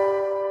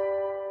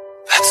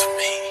 That's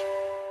me.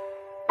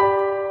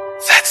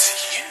 That's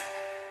you.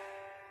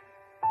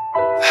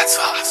 That's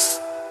us.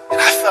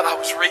 And I felt, I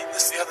was reading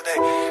this the other day,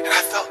 and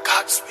I felt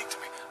God speak to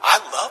me. I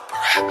love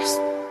Barabbas.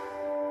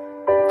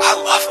 I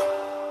love him.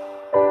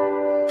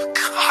 But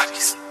God,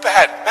 he's a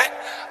bad man.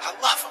 I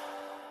love him.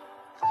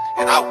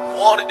 And I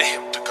wanted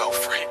him to go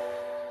free.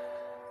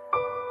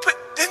 But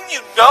didn't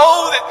you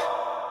know that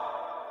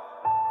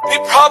he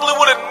probably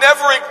would have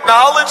never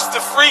acknowledged the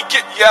free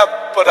gift?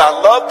 Yeah, but I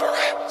love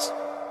Barabbas.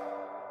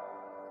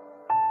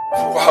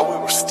 For while we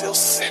were still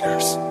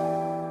sinners,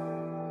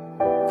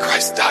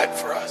 Christ died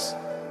for us.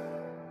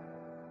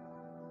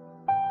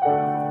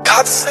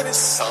 God sent his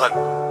son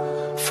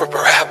for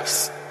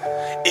Barabbas,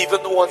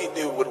 even the one he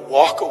knew would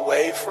walk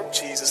away from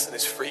Jesus and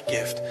his free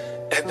gift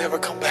and never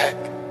come back.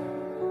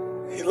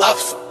 He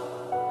loves him.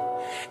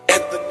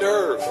 And the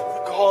nerve,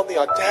 the gall, and the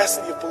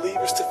audacity of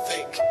believers to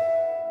think,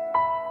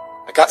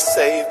 I got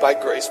saved by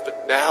grace,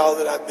 but now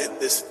that I'm in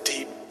this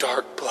deep,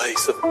 dark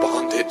place of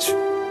bondage,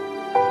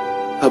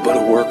 I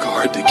better work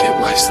hard to get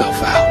myself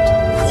out.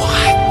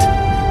 What?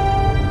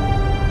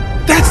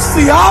 That's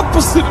the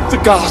opposite of the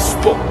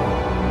gospel.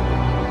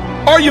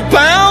 Are you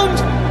bound?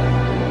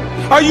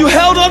 Are you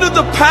held under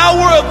the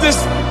power of this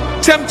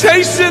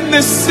temptation,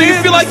 this sin?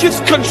 You feel like it's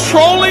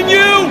controlling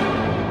you?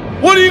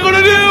 What are you going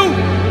to do?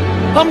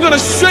 I'm going to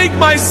shake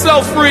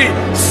myself free.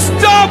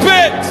 Stop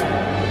it!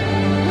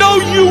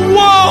 No, you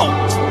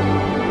won't.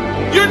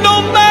 You're no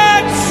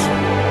match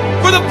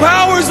for the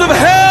powers of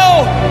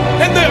hell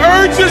and the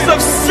urges of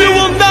sin. You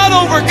will not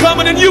overcome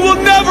it, and you will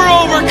never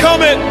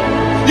overcome it.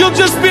 You'll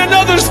just be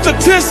another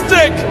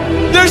statistic.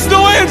 There's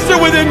no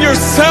answer within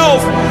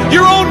yourself.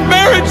 Your own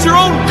marriage, your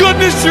own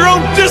goodness, your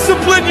own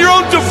discipline, your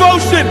own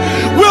devotion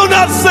will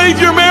not save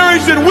your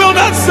marriage and will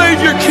not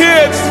save your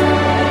kids.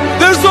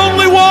 There's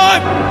only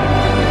one.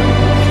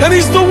 And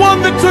he's the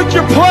one that took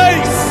your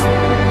place.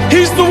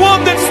 He's the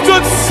one that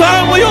stood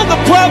silently on the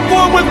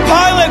platform with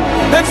Pilate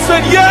and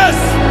said, yes,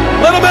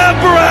 let him have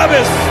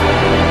Barabbas.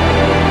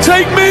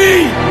 Take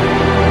me.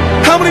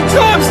 How many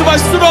times have I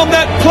stood on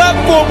that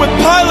platform with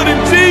Pilate and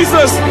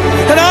Jesus,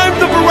 and I'm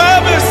the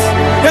Barabbas,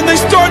 and they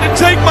start to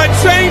take my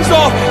chains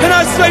off, and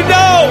I say,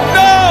 no,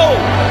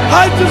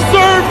 I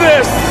deserve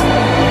this.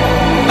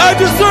 I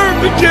deserve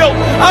the guilt.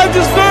 I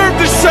deserve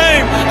the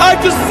shame. I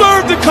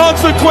deserve the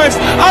consequence.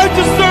 I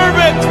deserve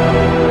it.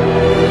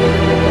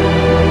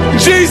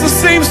 Jesus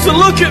seems to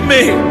look at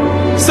me,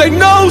 say,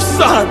 no,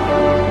 son,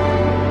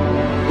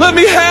 let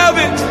me have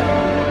it.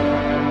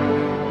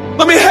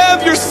 Let me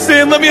have your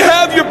sin. Let me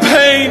have your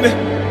pain.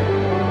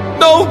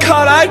 No,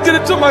 God, I did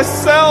it to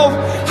myself.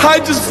 I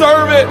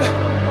deserve it.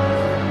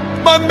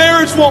 My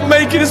marriage won't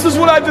make it. This is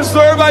what I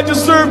deserve. I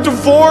deserve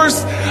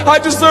divorce. I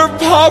deserve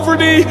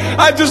poverty.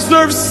 I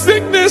deserve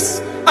sickness.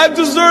 I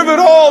deserve it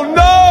all.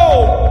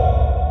 No!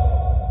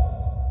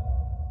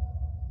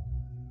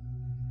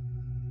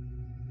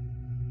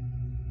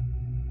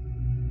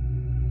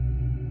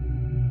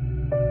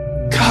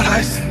 God,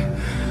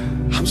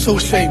 I'm so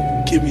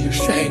ashamed. Give me your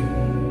shame.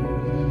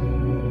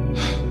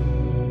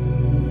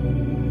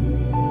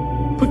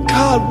 But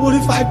God, what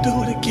if I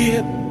do it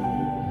again?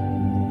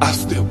 I'll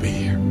still be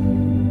here.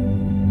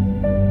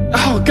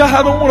 Oh God,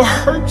 I don't want to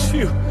hurt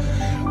you.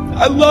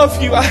 I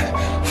love you.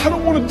 I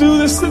don't want to do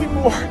this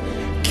anymore.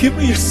 Give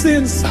me your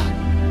sins, son.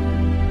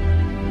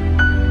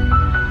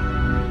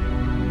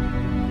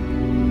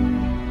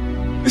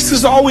 This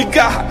is all we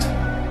got.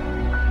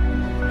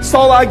 It's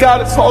all I got.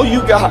 It's all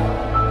you got.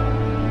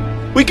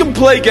 We can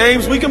play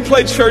games. We can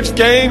play church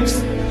games.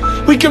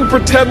 We can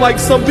pretend like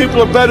some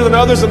people are better than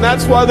others and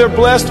that's why they're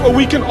blessed, or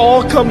we can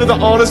all come to the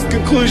honest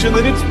conclusion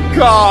that it's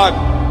God.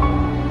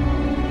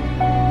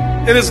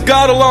 And it's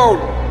God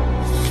alone.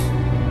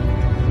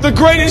 The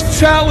greatest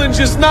challenge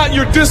is not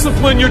your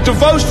discipline, your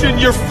devotion,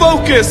 your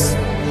focus.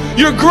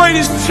 Your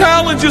greatest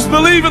challenge is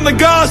believing the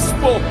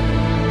gospel.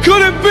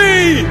 Could it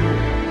be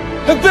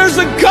that there's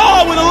a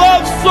God with a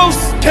love so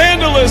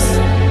scandalous,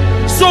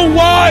 so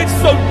wide,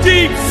 so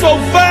deep, so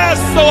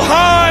vast, so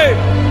high,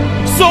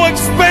 so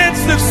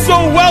expansive,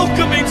 so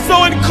welcoming,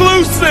 so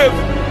inclusive?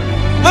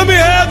 Let me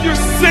have your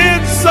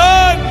sin,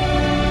 son.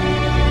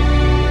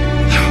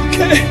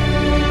 Okay.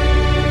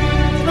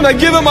 And I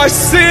give him my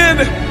sin.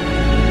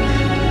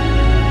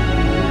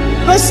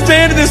 And I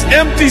stand in this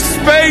empty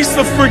space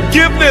of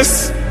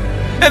forgiveness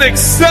and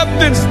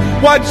acceptance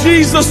while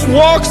Jesus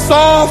walks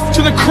off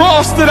to the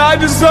cross that I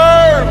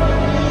deserve.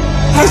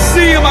 I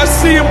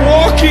see him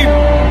walking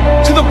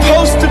to the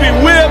post to be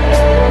whipped.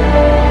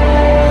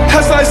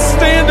 As I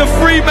stand a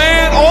free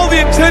man, all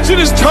the attention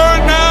is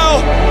turned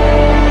now.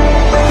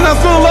 And I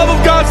feel the love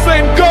of God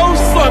saying, go,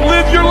 son,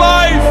 live your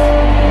life.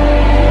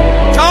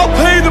 I'll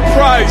pay the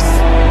price.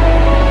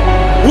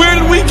 Where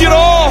did we get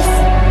off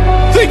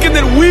thinking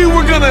that we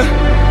were going to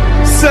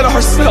set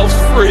ourselves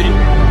free?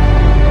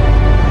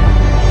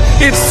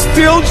 It's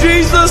still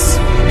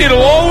Jesus. It'll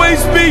always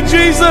be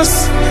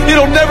Jesus.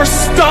 It'll never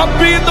stop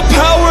being the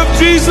power of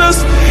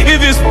Jesus.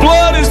 If his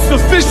blood is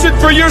sufficient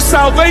for your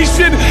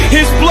salvation,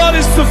 his blood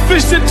is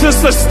sufficient to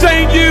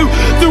sustain you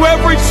through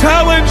every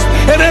challenge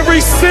and every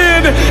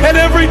sin and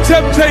every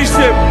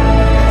temptation.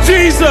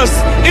 Jesus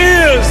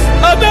is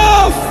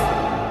enough.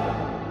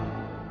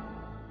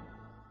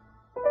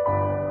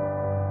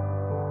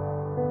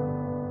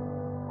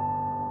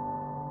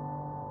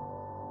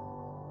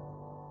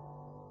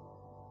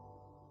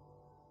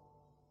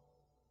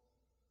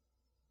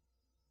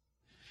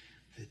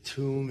 The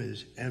tomb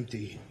is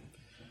empty.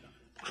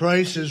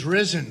 Christ is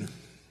risen.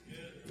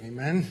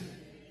 Amen.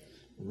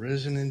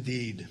 Risen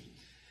indeed.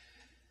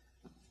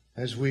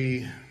 As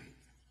we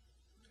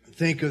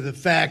think of the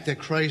fact that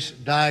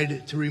Christ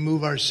died to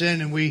remove our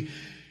sin, and we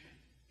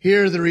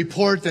hear the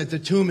report that the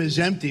tomb is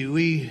empty,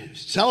 we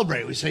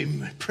celebrate. We say,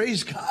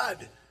 praise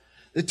God.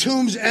 The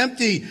tomb's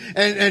empty,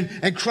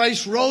 and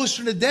Christ rose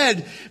from the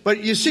dead.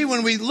 But you see,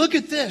 when we look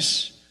at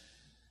this,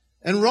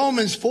 in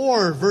Romans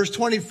 4, verse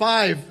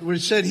 25, where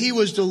it said he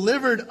was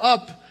delivered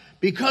up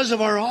because of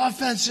our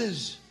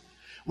offenses.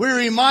 We're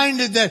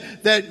reminded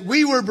that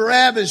we were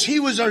Barabbas.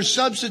 He was our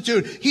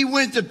substitute. He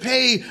went to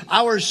pay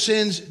our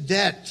sin's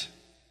debt.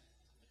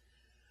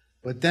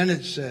 But then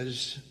it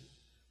says,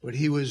 but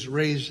he was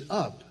raised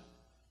up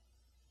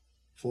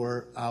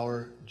for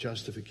our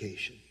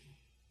justification.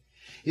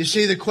 You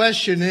see, the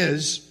question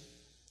is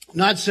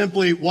not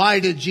simply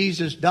why did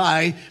Jesus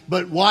die,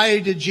 but why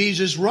did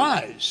Jesus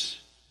rise?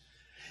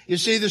 You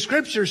see, the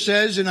scripture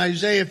says in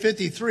Isaiah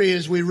 53,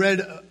 as we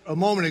read a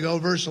moment ago,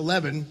 verse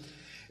 11,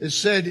 it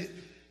said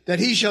that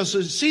he shall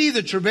see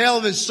the travail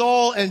of his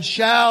soul and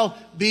shall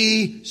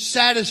be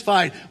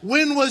satisfied.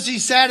 When was he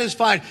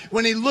satisfied?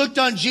 When he looked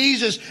on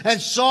Jesus and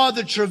saw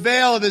the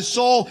travail of his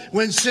soul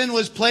when sin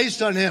was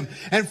placed on him.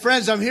 And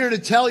friends, I'm here to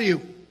tell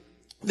you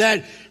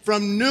that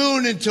from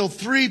noon until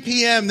 3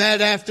 p.m.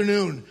 that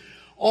afternoon,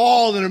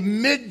 all the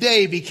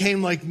midday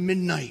became like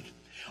midnight.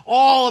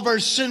 All of our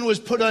sin was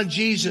put on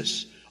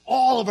Jesus.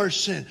 All of our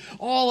sin,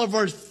 all of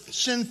our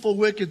sinful,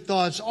 wicked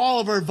thoughts, all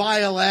of our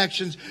vile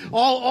actions,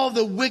 all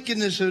the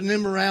wickedness and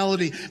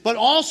immorality, but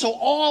also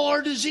all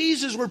our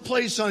diseases were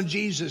placed on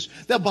Jesus.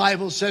 The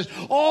Bible says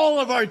all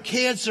of our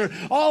cancer,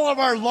 all of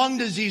our lung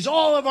disease,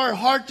 all of our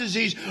heart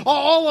disease,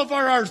 all of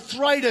our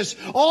arthritis,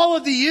 all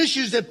of the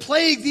issues that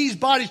plague these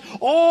bodies,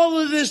 all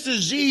of this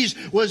disease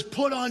was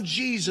put on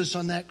Jesus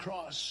on that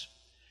cross.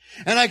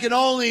 And I can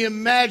only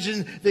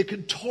imagine the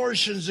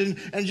contortions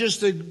and just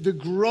the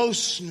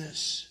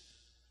grossness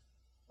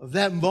of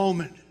that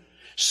moment.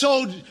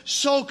 So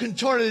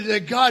contorted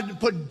that God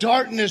put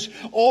darkness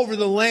over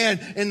the land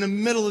in the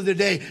middle of the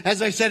day.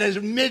 As I said,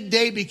 as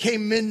midday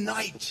became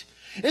midnight.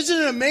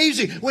 Isn't it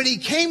amazing? When he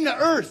came to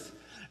earth,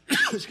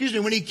 excuse me,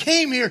 when he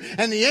came here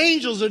and the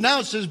angels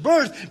announced his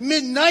birth,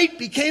 midnight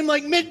became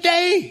like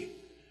midday.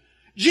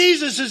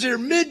 Jesus is here.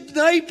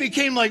 Midnight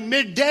became like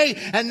midday.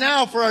 And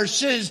now for our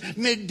sins,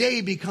 midday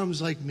becomes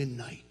like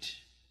midnight.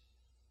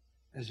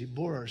 As he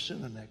bore our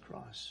sin on that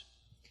cross.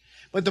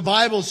 But the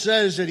Bible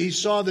says that he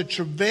saw the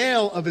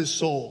travail of his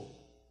soul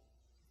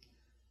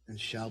and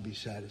shall be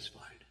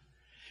satisfied.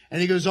 And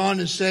he goes on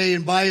to say,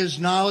 and by his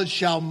knowledge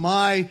shall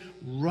my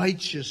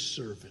righteous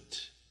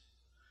servant,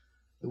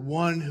 the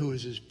one who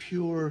is as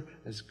pure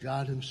as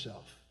God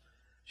himself,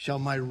 shall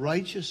my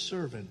righteous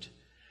servant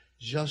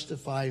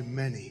justify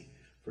many,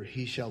 for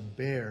he shall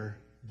bear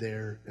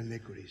their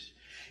iniquities.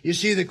 You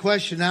see, the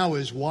question now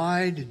is,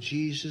 why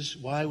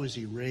was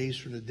he raised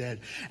from the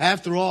dead?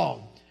 After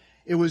all,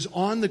 it was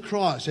on the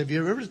cross. Have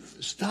you ever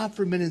stopped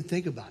for a minute and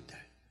think about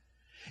that?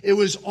 It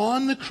was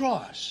on the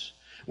cross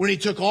when he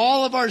took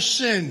all of our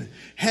sin,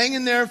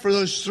 hanging there for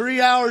those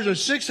 3 hours or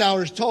 6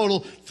 hours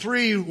total,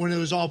 3 when it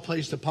was all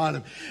placed upon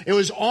him. It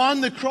was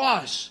on the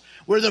cross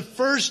where the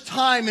first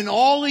time in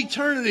all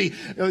eternity,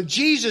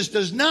 Jesus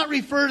does not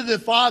refer to the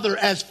Father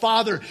as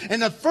Father.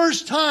 And the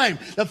first time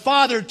the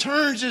Father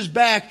turns his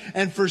back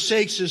and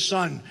forsakes his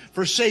Son.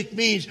 Forsake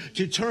means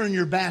to turn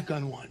your back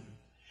on one.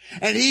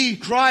 And he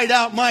cried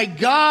out, my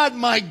God,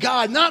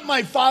 not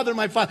my Father,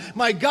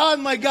 my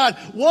God,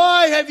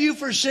 why have you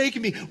forsaken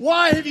me?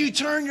 Why have you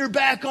turned your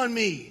back on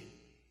me?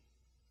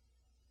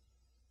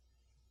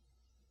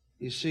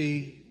 You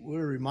see,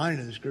 we're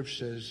reminded, the scripture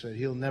says that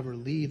he'll never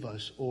leave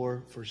us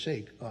or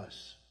forsake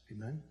us.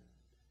 Amen?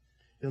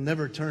 He'll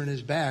never turn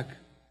his back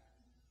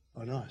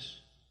on us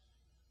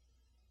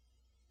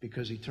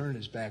because he turned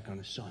his back on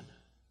his Son,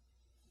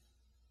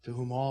 to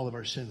whom all of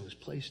our sin was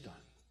placed on.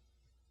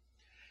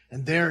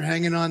 And there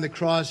hanging on the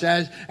cross,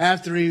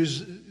 after he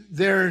was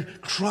there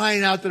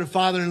crying out to the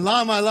Father, and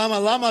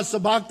lama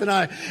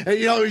sabachthani. And,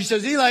 he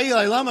says, Eli,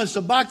 Eli, lama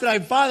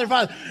sabachthani, Father,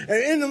 Father.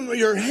 And in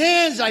your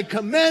hands I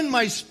commend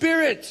my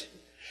spirit.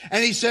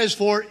 And he says,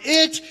 for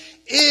it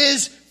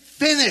is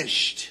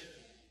finished.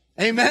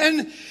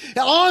 Amen.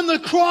 On the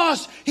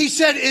cross, he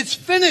said, it's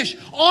finished.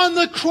 On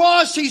the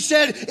cross, he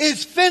said,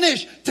 it's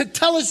finished.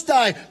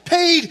 Tetelestai,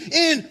 paid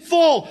in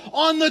full.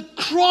 On the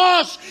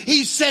cross,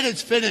 he said,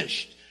 it's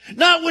finished.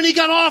 Not when he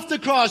got off the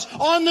cross.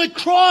 On the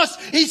cross,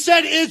 he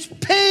said, it's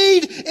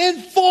paid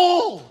in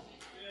full.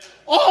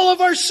 All of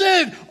our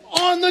sin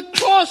on the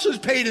cross was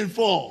paid in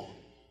full.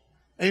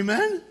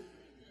 Amen?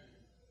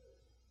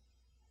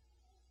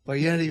 But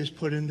yet he was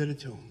put into the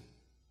tomb.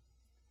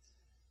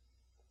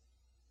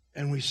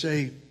 And we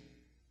say,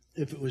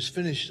 if it was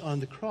finished on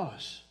the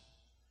cross,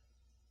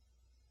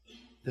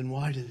 then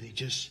why did he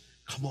just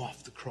come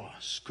off the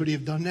cross? Could he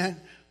have done that?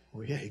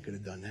 Oh yeah, he could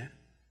have done that.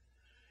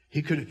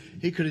 He could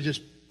have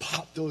just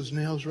popped those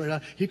nails right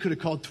out. He could have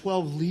called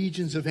 12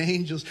 legions of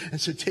angels and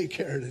said, take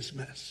care of this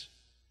mess.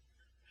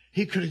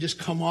 He could have just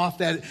come off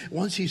that.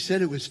 Once he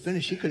said it was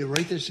finished, he could have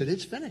right there said,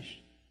 it's finished.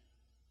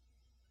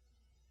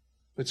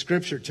 But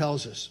Scripture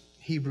tells us,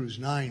 Hebrews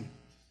 9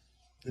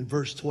 and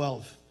verse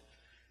 12.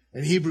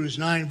 In Hebrews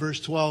 9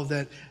 verse 12,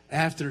 that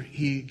after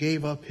he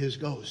gave up his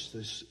ghost,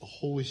 this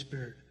Holy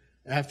Spirit,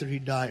 after he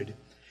died,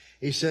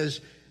 he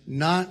says,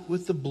 not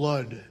with the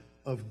blood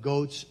of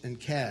goats and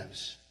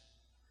calves,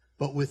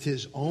 but with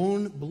his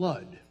own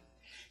blood,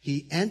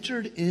 he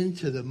entered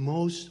into the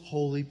most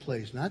holy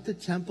place. Not the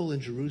temple in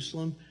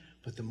Jerusalem,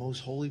 but the most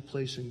holy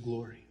place in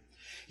glory.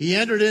 He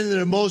entered into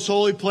the most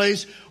holy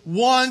place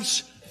once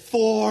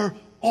for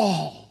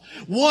all.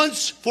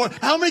 Once for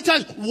how many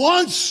times?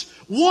 Once.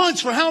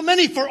 Once. For how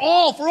many? For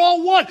all. For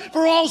all what?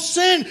 For all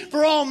sin.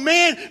 For all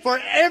man. For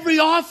every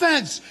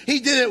offense. He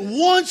did it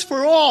once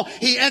for all.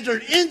 He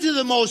entered into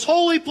the most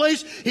holy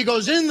place. He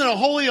goes into the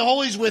Holy of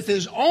Holies with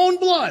his own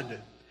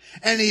blood.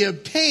 And he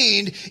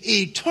obtained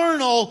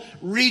eternal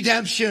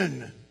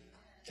redemption.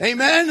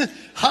 Amen?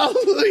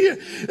 Hallelujah.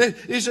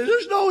 He said,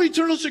 there's no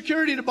eternal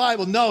security in the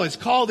Bible. No, it's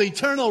called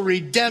eternal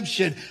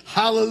redemption.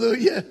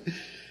 Hallelujah.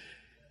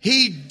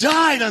 He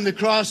died on the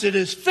cross. It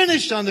is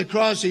finished on the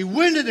cross. He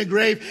went in the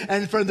grave.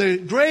 And from the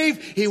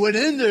grave, he went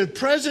into the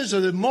presence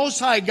of the Most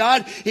High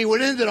God. He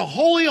went into the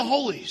Holy of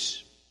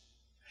Holies.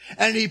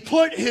 And he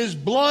put his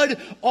blood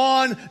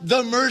on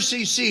the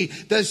mercy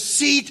seat, the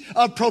seat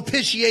of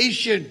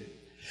propitiation.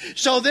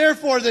 So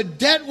therefore the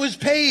debt was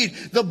paid.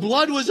 The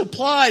blood was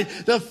applied.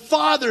 The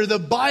Father, the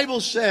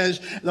Bible says,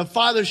 the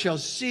Father shall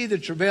see the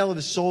travail of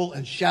his soul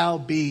and shall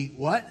be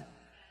what?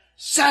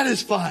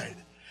 Satisfied.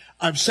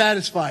 I'm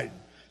satisfied.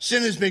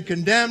 Sin has been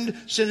condemned.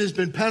 Sin has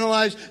been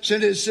penalized.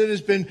 Sin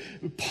has been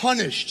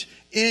punished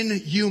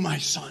in you, my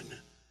son.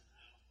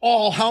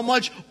 All, how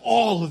much?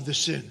 All of the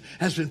sin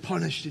has been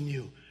punished in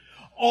you.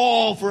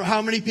 All, for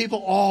how many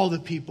people? All the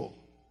people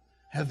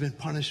have been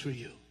punished for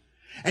you.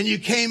 And you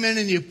came in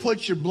and you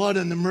put your blood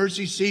on the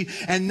mercy seat,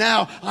 and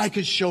now I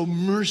could show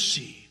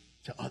mercy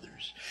to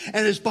others.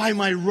 And it's by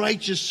my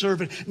righteous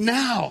servant.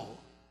 Now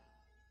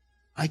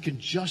I can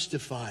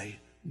justify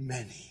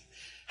many.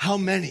 How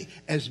many?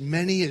 As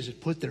many as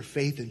put their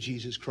faith in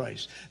Jesus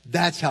Christ.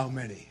 That's how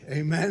many.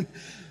 Amen?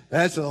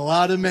 That's a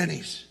lot of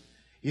many's.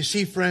 You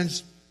see,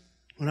 friends,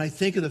 when I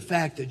think of the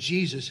fact that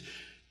Jesus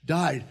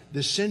died,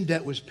 the sin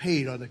debt was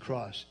paid on the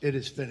cross. It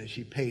is finished.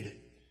 He paid it.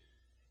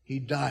 He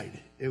died.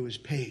 It was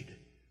paid.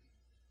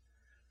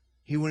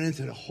 He went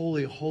into the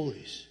Holy of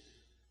Holies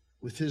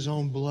with his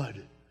own blood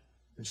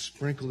and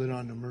sprinkled it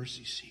on the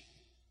mercy seat.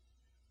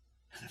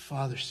 And the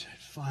Father said,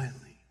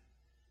 finally,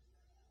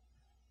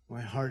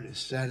 my heart is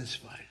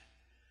satisfied.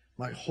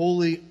 My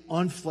holy,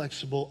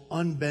 unflexible,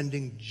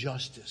 unbending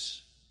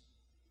justice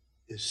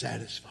is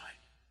satisfied.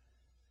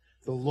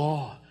 The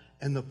law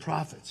and the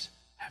prophets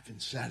have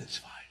been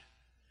satisfied.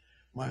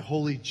 My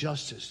holy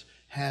justice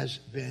has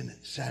been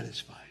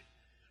satisfied.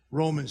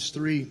 Romans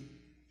 3,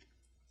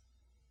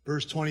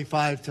 verse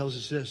 25 tells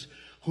us this,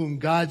 whom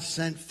God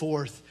sent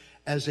forth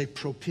as a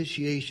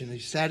propitiation, a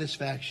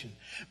satisfaction,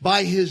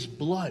 by his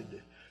blood,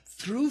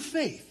 through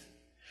faith,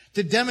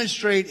 to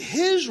demonstrate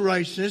his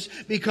righteousness,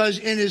 because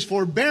in his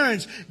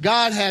forbearance,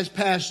 God has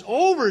passed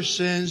over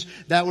sins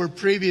that were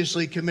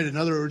previously committed. In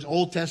other words,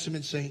 Old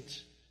Testament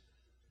saints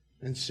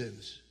and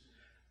sins.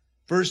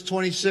 Verse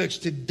 26,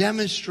 to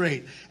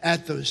demonstrate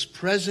at this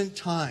present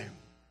time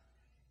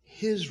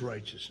his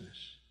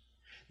righteousness,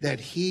 that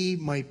he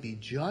might be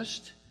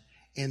just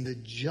and the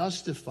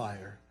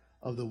justifier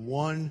of the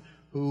one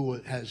who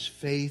has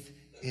faith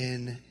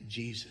in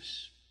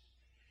Jesus.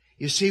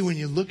 You see, when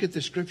you look at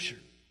the scripture,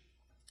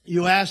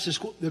 you ask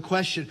the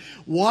question,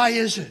 why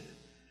is it?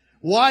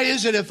 Why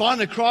is it if on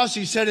the cross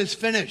he said it's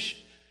finished?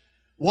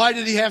 Why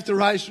did he have to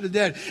rise from the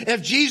dead?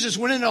 If Jesus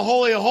went into the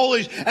Holy of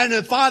Holies and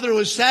the Father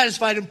was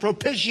satisfied and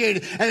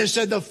propitiated, and it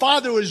said the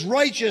Father was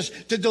righteous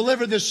to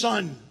deliver the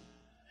Son,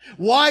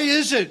 why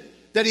is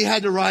it that he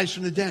had to rise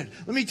from the dead?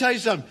 Let me tell you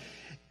something.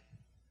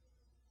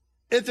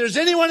 If there's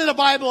anyone in the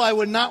Bible I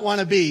would not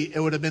want to be, it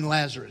would have been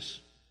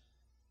Lazarus.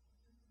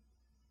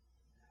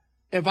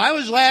 If I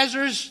was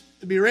Lazarus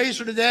to be raised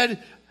from the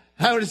dead,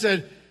 I would have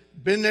said,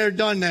 been there,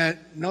 done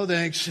that. No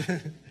thanks.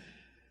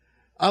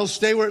 I'll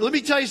stay where. Let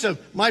me tell you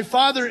something. My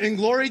Father in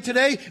glory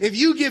today, if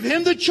you give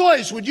him the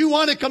choice, would you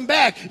want to come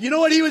back? You know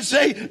what he would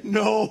say?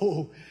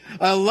 No.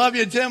 I love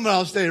you, Tim, but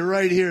I'll stay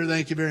right here.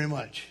 Thank you very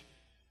much.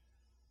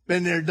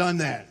 Been there, done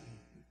that.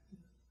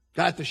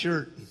 Got the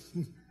shirt.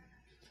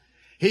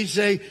 He'd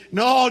say,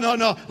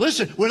 no.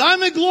 Listen, when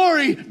I'm in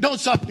glory, don't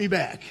suck me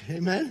back.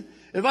 Amen?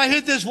 If I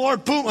hit this floor,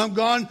 boom, I'm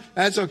gone.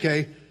 That's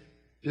okay.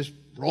 Just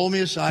roll me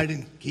aside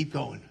and keep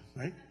going.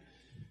 Right?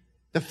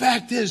 The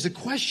fact is, the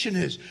question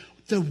is,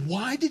 then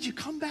why did you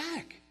come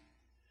back?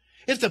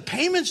 If the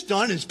payment's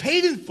done, it's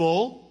paid in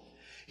full,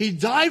 he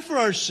died for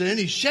our sin,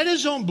 he shed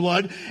his own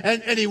blood,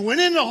 and he went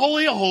in the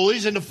Holy of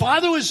Holies, and the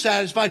Father was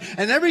satisfied,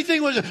 and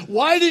everything was,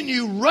 why didn't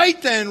you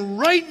right then,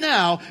 right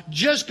now,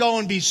 just go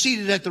and be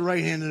seated at the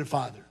right hand of the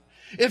Father?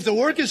 If the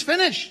work is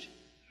finished,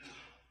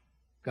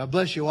 God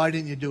bless you, why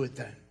didn't you do it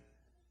then?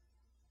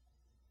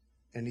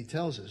 And he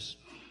tells us,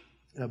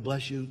 God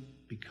bless you,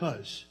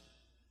 because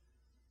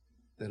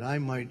that I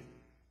might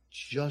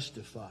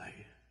justify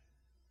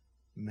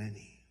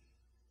many.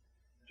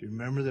 Do you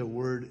remember the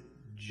word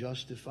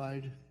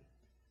justified?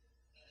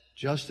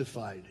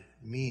 Justified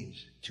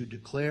means to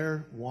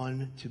declare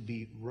one to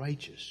be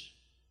righteous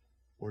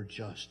or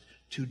just.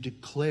 To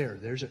declare,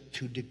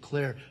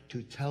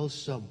 to tell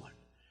someone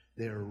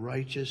they are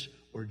righteous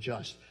or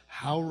just.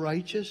 How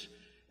righteous?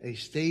 A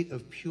state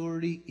of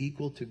purity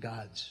equal to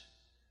God's.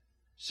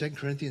 2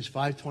 Corinthians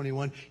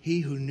 5:21, he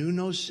who knew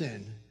no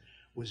sin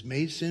was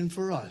made sin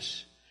for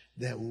us,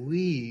 that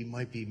we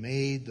might be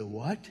made the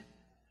what?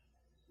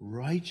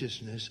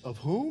 righteousness of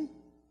whom?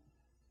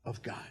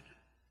 Of God.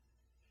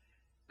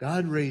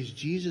 God raised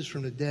Jesus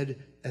from the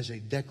dead as a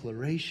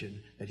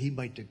declaration that he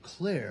might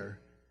declare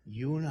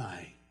you and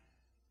I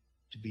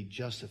to be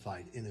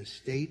justified in a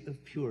state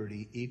of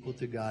purity equal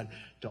to God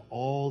to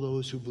all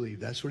those who believe.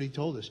 That's what he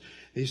told us.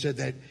 He said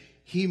that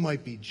he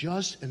might be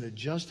just and the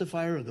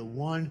justifier of the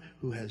one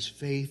who has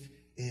faith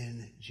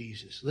in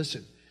Jesus.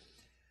 Listen,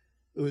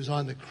 it was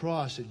on the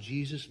cross that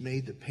Jesus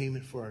made the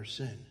payment for our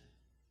sin.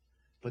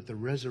 But the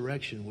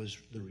resurrection was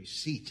the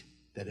receipt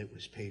that it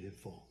was paid in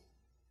full.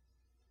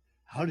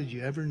 How did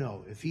you ever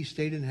know? If he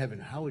stayed in heaven,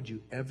 how would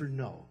you ever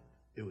know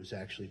it was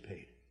actually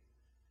paid?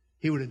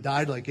 He would have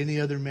died like any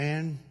other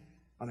man,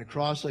 on a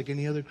cross like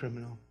any other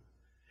criminal.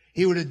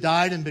 He would have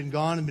died and been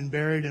gone and been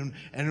buried,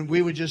 and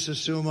we would just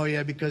assume, oh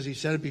yeah, because he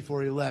said it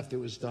before he left, it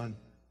was done.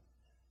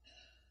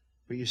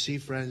 But you see,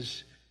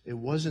 friends, it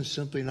wasn't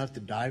simply enough to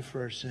die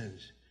for our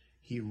sins.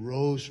 He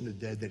rose from the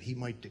dead that he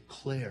might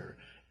declare,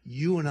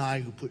 you and I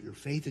who put your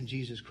faith in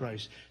Jesus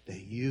Christ,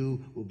 that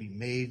you will be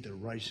made the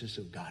righteousness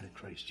of God in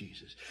Christ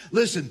Jesus.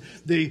 Listen,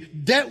 the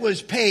debt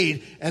was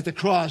paid at the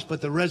cross,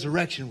 but the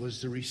resurrection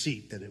was the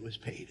receipt that it was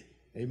paid.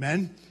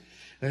 Amen?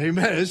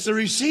 Amen. It's the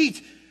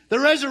receipt. The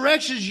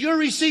resurrection is your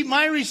receipt,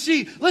 my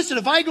receipt. Listen,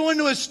 if I go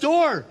into a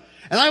store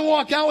and I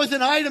walk out with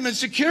an item and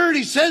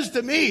security says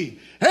to me,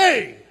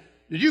 hey,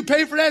 did you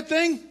pay for that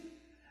thing?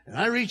 And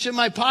I reach in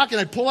my pocket,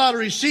 I pull out a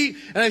receipt,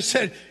 and I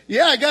said,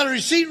 yeah, I got a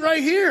receipt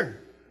right here.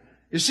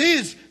 You see,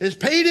 it's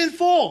paid in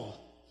full.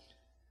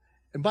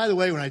 And by the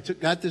way, when I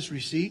got this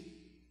receipt,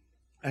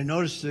 I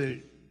noticed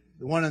the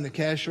one on the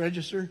cash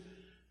register,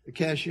 the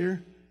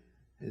cashier,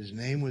 his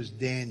name was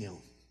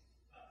Daniel.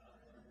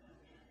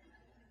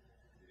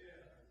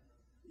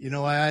 You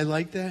know why I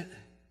like that?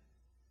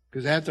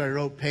 Because after I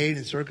wrote paid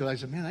and circled, I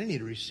said, man, I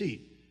need a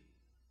receipt.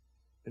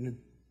 And a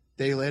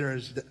day later, I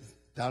was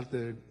down at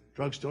the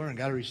drugstore and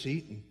got a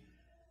receipt. And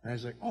I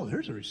was like, oh,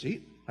 there's a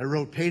receipt. I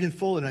wrote paid in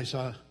full, and I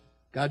saw,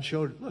 God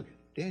showed, look,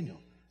 Daniel.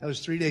 That was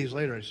 3 days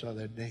later I saw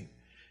that name.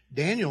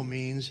 Daniel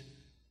means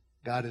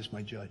God is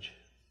my judge.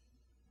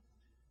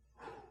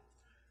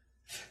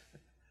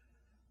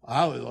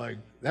 I was like,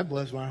 that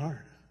blessed my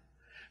heart.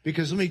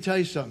 Because let me tell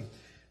you something.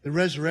 The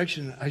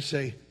resurrection, I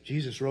say,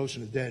 Jesus rose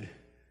from the dead.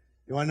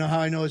 You want to know how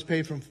I know it's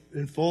paid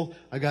in full?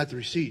 I got the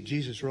receipt.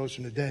 Jesus rose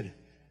from the dead.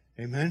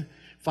 Amen?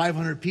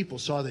 500 people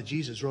saw that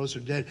Jesus rose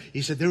from the dead.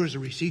 He said there was a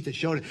receipt that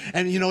showed it.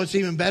 And you know what's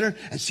even better?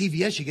 At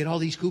CVS, you get all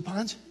these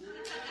coupons.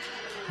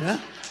 Yeah?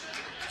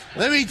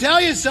 Let me tell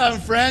you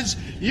something, friends.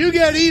 You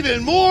get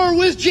even more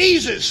with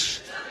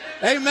Jesus.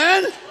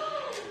 Amen?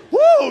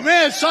 Woo,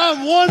 man,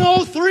 Psalm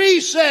 103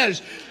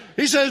 says,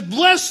 he says,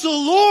 bless the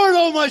Lord,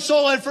 O my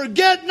soul, and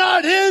forget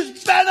not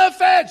his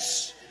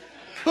benefits,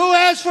 who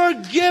has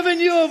forgiven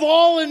you of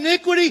all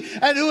iniquity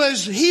and who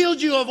has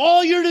healed you of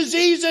all your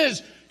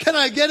diseases. Can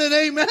I get an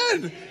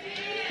amen?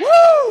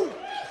 Woo!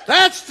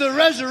 That's the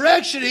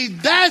resurrection.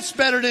 That's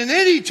better than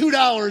any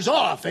 $2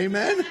 off.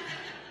 Amen?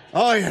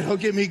 Oh, yeah,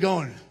 don't get me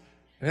going.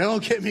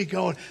 Don't get me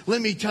going.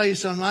 Let me tell you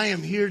something. I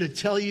am here to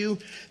tell you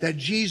that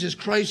Jesus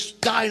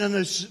Christ died on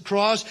the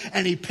cross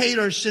and he paid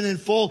our sin in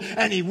full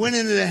and he went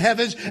into the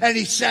heavens and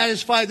he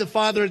satisfied the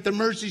Father at the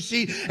mercy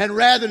seat. And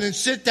rather than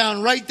sit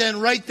down right then,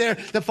 right there,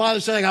 the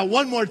Father said, I got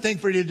one more thing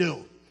for you to do.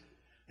 And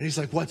he's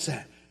like, what's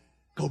that?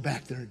 Go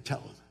back there and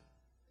tell them.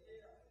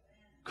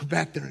 Go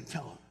back there and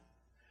tell them.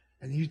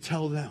 And you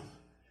tell them,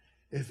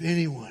 if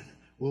anyone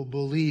will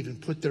believe and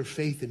put their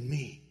faith in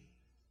me,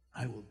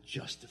 I will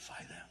justify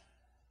them.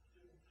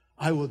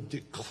 I will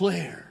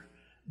declare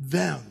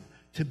them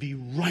to be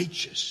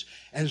righteous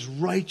as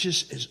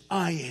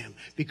I am,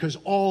 because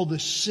all the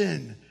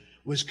sin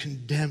was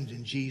condemned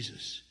in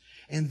Jesus.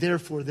 And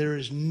therefore, there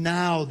is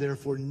now,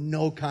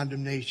 no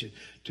condemnation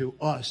to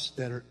us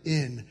that are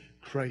in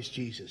Christ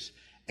Jesus.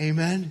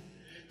 Amen?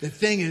 The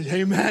thing is,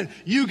 amen,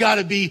 you got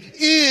to be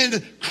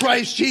in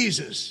Christ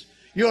Jesus.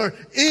 You're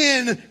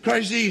in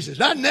Christ Jesus.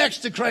 Not next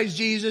to Christ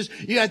Jesus.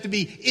 You have to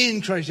be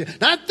in Christ Jesus.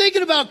 Not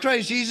thinking about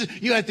Christ Jesus.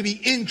 You have to be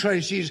in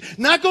Christ Jesus.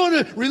 Not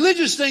going to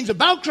religious things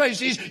about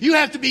Christ Jesus. You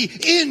have to be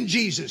in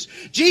Jesus.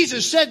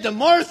 Jesus said to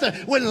Martha,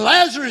 when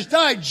Lazarus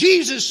died,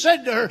 Jesus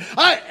said to her,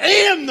 I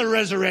am the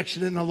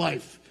resurrection and the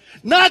life.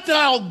 Not that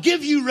I'll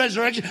give you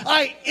resurrection.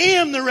 I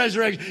am the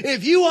resurrection.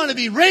 If you want to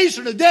be raised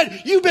from the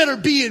dead, you better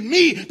be in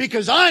me,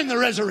 because I'm the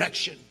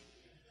resurrection.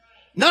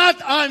 Not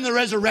I'm the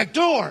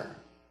resurrector.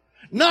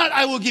 Not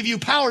I will give you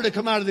power to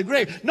come out of the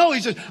grave. No,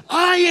 he says,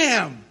 I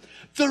am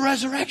the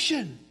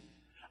resurrection.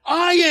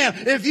 I am.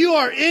 If you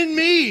are in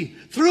me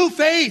through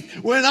faith,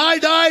 when I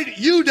died,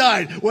 you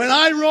died. When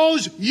I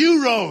rose,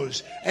 you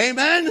rose.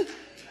 Amen?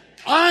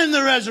 I'm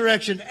the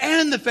resurrection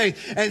and the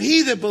faith. And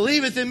he that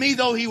believeth in me,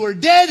 though he were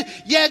dead,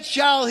 yet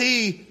shall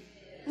he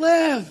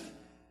live.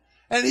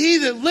 And he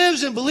that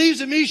lives and believes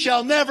in me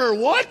shall never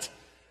what?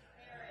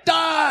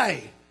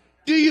 Die.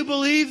 Do you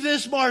believe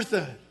this,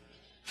 Martha?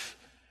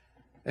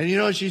 And you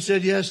know, she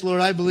said, yes, Lord,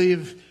 I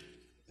believe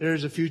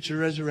there's a future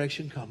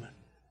resurrection coming.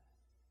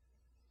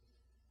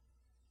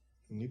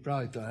 And you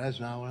probably thought, that's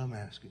not what I'm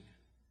asking.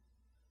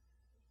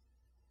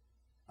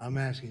 I'm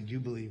asking, do you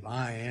believe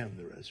I am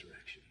the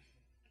resurrection?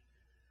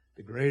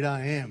 The great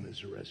I am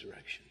is the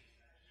resurrection.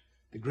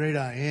 The great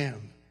I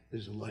am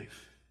is the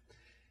life.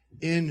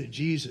 In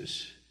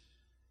Jesus,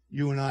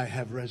 you and I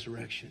have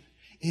resurrection.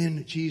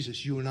 In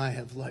Jesus, you and I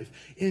have life.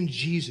 In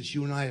Jesus,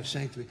 you and I have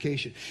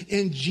sanctification.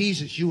 In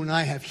Jesus, you and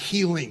I have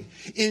healing.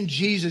 In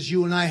Jesus,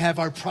 you and I have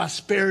our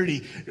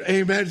prosperity.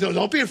 Amen.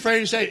 Don't be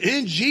afraid to say it.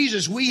 In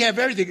Jesus, we have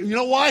everything. You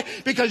know why?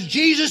 Because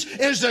Jesus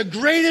is the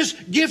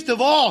greatest gift of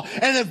all.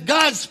 And if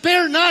God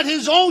spared not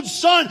his own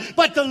son,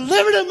 but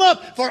delivered him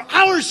up for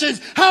our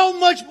sins, how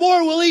much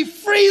more will he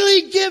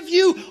freely give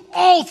you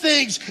all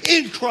things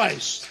in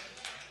Christ?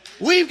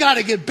 We've got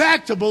to get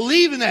back to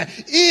believing that.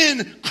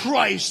 In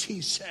Christ, he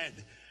said.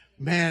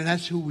 Man,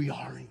 that's who we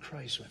are in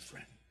Christ, my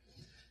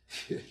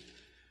friend.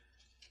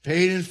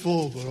 Paid in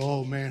full, but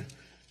oh man,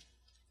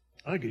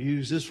 I could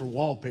use this for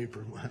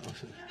wallpaper.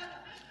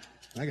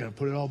 I got to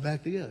put it all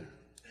back together.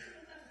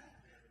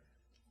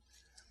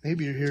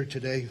 Maybe you're here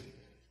today.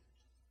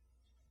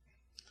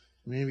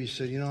 Maybe you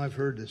said, I've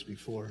heard this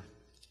before.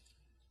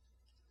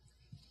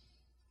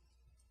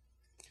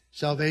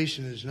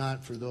 Salvation is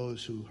not for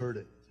those who heard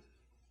it.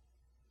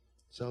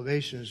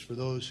 Salvation is for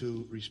those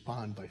who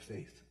respond by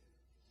faith.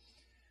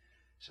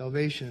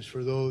 Salvation is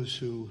for those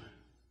who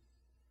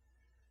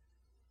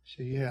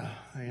say, yeah,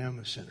 I am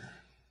a sinner.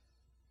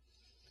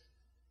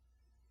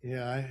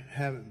 Yeah, I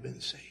haven't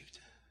been saved.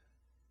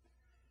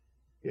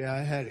 Yeah,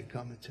 I had it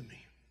coming to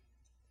me.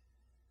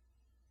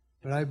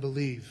 But I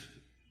believe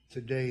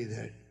today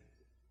that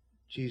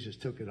Jesus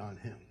took it on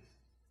him.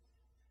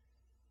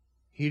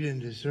 He didn't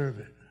deserve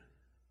it,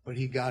 but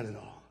he got it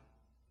all.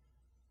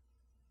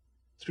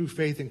 Through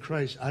faith in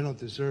Christ, I don't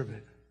deserve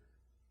it,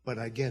 but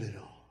I get it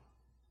all.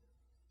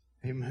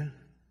 Amen.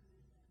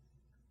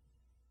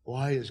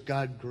 Why is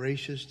God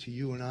gracious to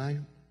you and I?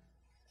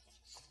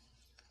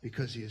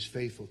 Because he is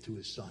faithful to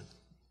his son.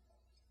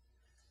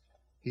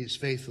 He is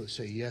faithful to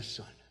say, yes,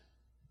 son,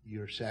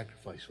 your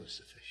sacrifice was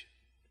sufficient.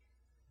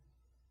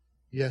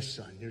 Yes,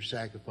 son, your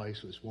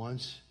sacrifice was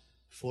once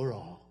for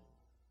all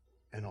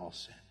and all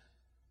sin.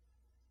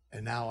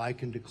 And now I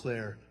can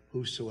declare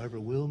whosoever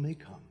will may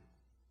come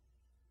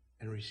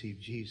and receive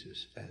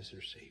Jesus as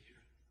their Savior.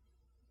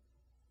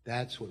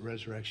 That's what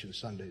Resurrection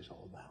Sunday is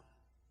all about.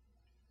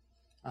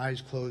 Eyes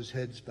closed,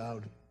 heads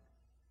bowed.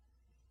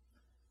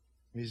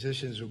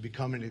 Musicians will be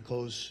coming to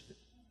close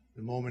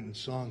the moment in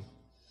song.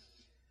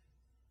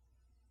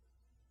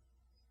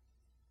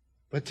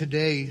 But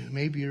today,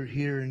 maybe you're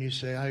here and you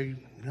say,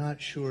 I'm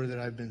not sure that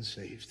I've been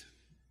saved.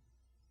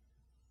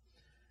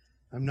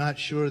 I'm not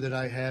sure that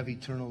I have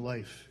eternal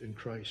life in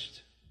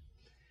Christ.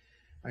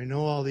 I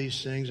know all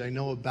these things. I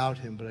know about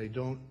him, but I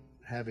don't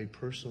have a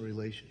personal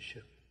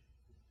relationship.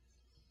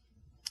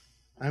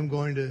 I'm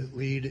going to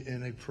lead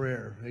in a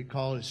prayer. They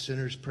call it a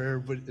sinner's prayer,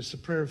 but it's a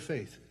prayer of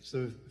faith. It's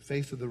the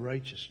faith of the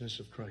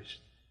righteousness of Christ.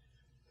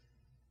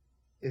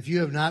 If you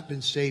have not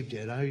been saved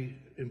yet, I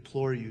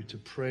implore you to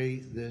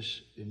pray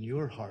this in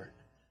your heart.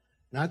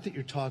 Not that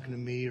you're talking to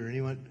me or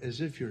anyone,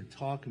 as if you're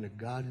talking to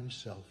God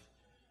himself.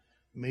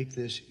 Make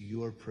this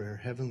your prayer.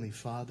 Heavenly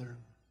Father,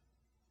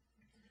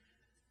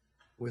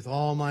 with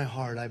all my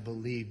heart I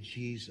believe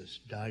Jesus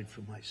died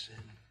for my sin.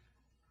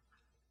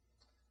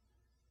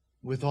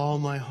 With all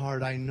my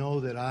heart, I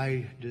know that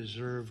I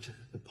deserved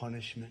the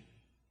punishment.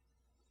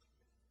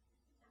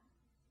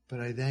 But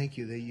I thank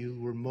you that you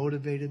were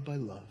motivated by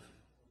love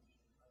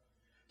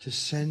to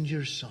send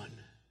your Son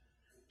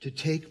to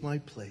take my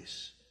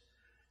place,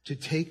 to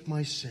take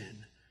my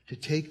sin, to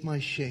take my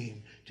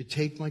shame, to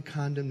take my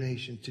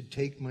condemnation, to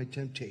take my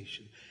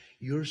temptation.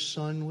 Your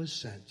Son was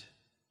sent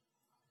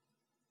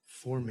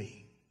for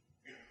me,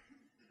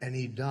 and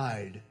he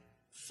died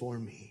for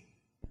me.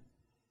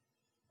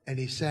 And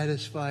he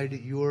satisfied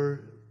your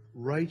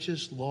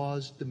righteous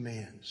law's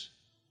demands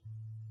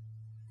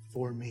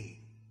for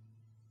me.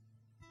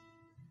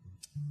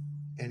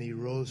 And he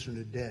rose from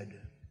the dead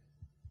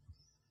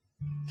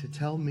to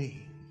tell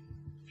me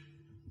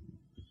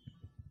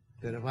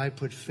that if I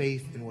put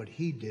faith in what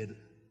he did,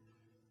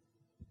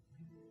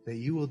 that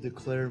you will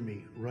declare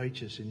me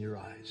righteous in your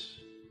eyes.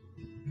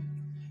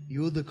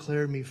 You will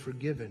declare me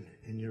forgiven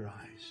in your eyes.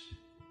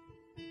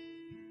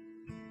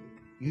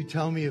 You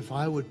tell me if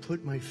I would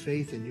put my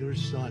faith in your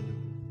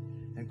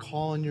Son and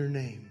call on your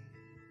name,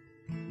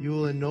 you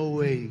will in no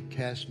way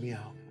cast me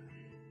out,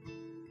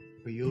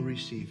 but you'll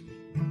receive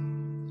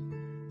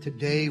me.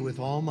 Today, with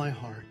all my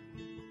heart,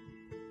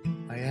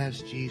 I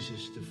ask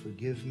Jesus to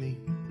forgive me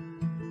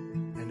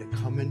and to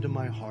come into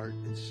my heart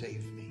and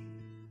save me.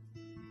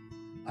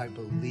 I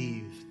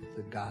believe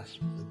the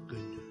gospel, the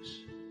good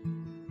news.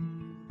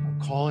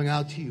 I'm calling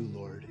out to you,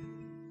 Lord,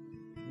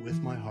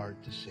 with my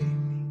heart to save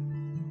me.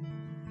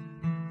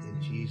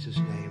 In Jesus'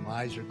 name,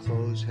 eyes are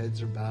closed,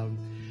 heads are bowed.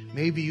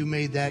 Maybe you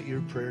made that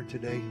your prayer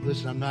today.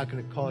 Listen, I'm not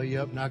going to call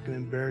you up, not going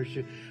to embarrass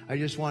you. I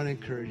just want to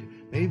encourage you.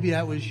 Maybe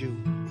that was you.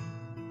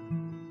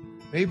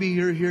 Maybe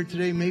you're here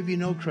today. Maybe you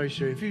know Christ.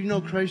 If you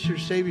know Christ, your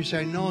Savior, you say,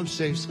 I know I'm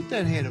saved. Slip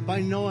that hand up.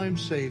 I know I'm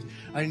saved.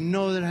 I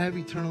know that I have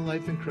eternal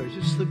life in Christ.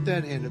 Just slip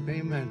that hand up.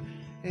 Amen.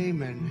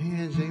 Amen.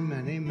 Hands,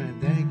 amen, amen.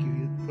 Thank you.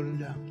 You put them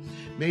down.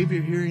 Maybe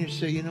you're here and you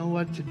say, you know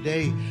what,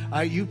 today,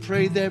 you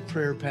prayed that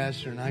prayer,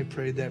 Pastor, and I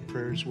prayed that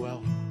prayer as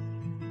well.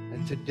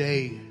 And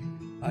today,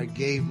 I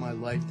gave my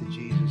life to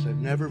Jesus. I've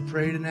never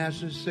prayed and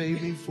asked Him to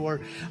save me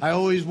before. I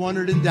always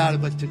wondered and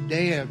doubted, but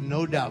today I have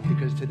no doubt,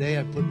 because today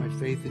I put my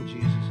faith in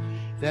Jesus.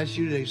 If that's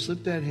you today,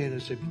 slip that hand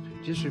and say,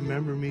 just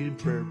remember me in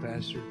prayer,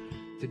 Pastor.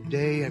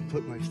 Today I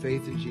put my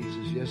faith in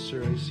Jesus. Yes,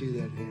 sir, I see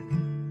that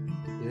hand.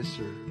 Yes,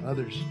 sir.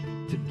 Others,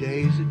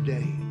 today's a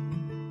day.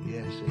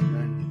 Yes,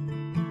 amen.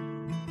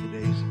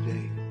 Today's a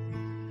day.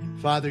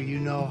 Father, you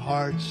know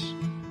hearts.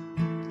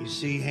 You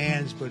see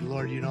hands, but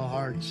Lord, you know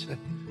hearts.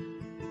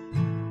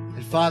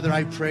 And Father,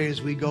 I pray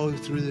as we go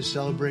through this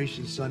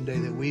celebration Sunday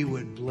that we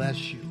would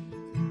bless you.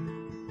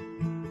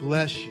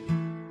 Bless you.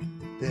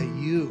 That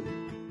you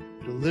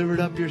delivered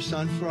up your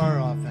Son for our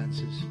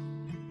offenses,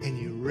 and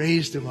you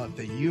raised him up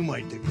that you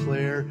might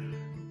declare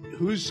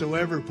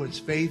whosoever puts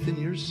faith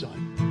in your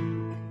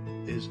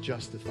Son is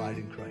justified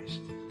in Christ.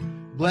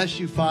 Bless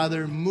you,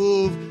 Father.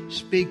 Move,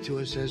 speak to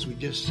us as we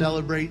just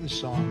celebrate in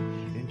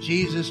song. In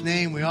Jesus'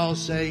 name, we all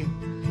say,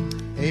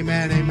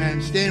 amen,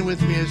 amen. Stand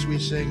with me as we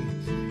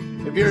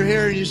sing. If you're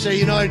here and you say,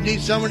 you know, I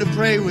need someone to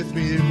pray with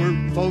me,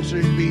 folks are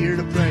going to be here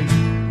to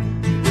pray.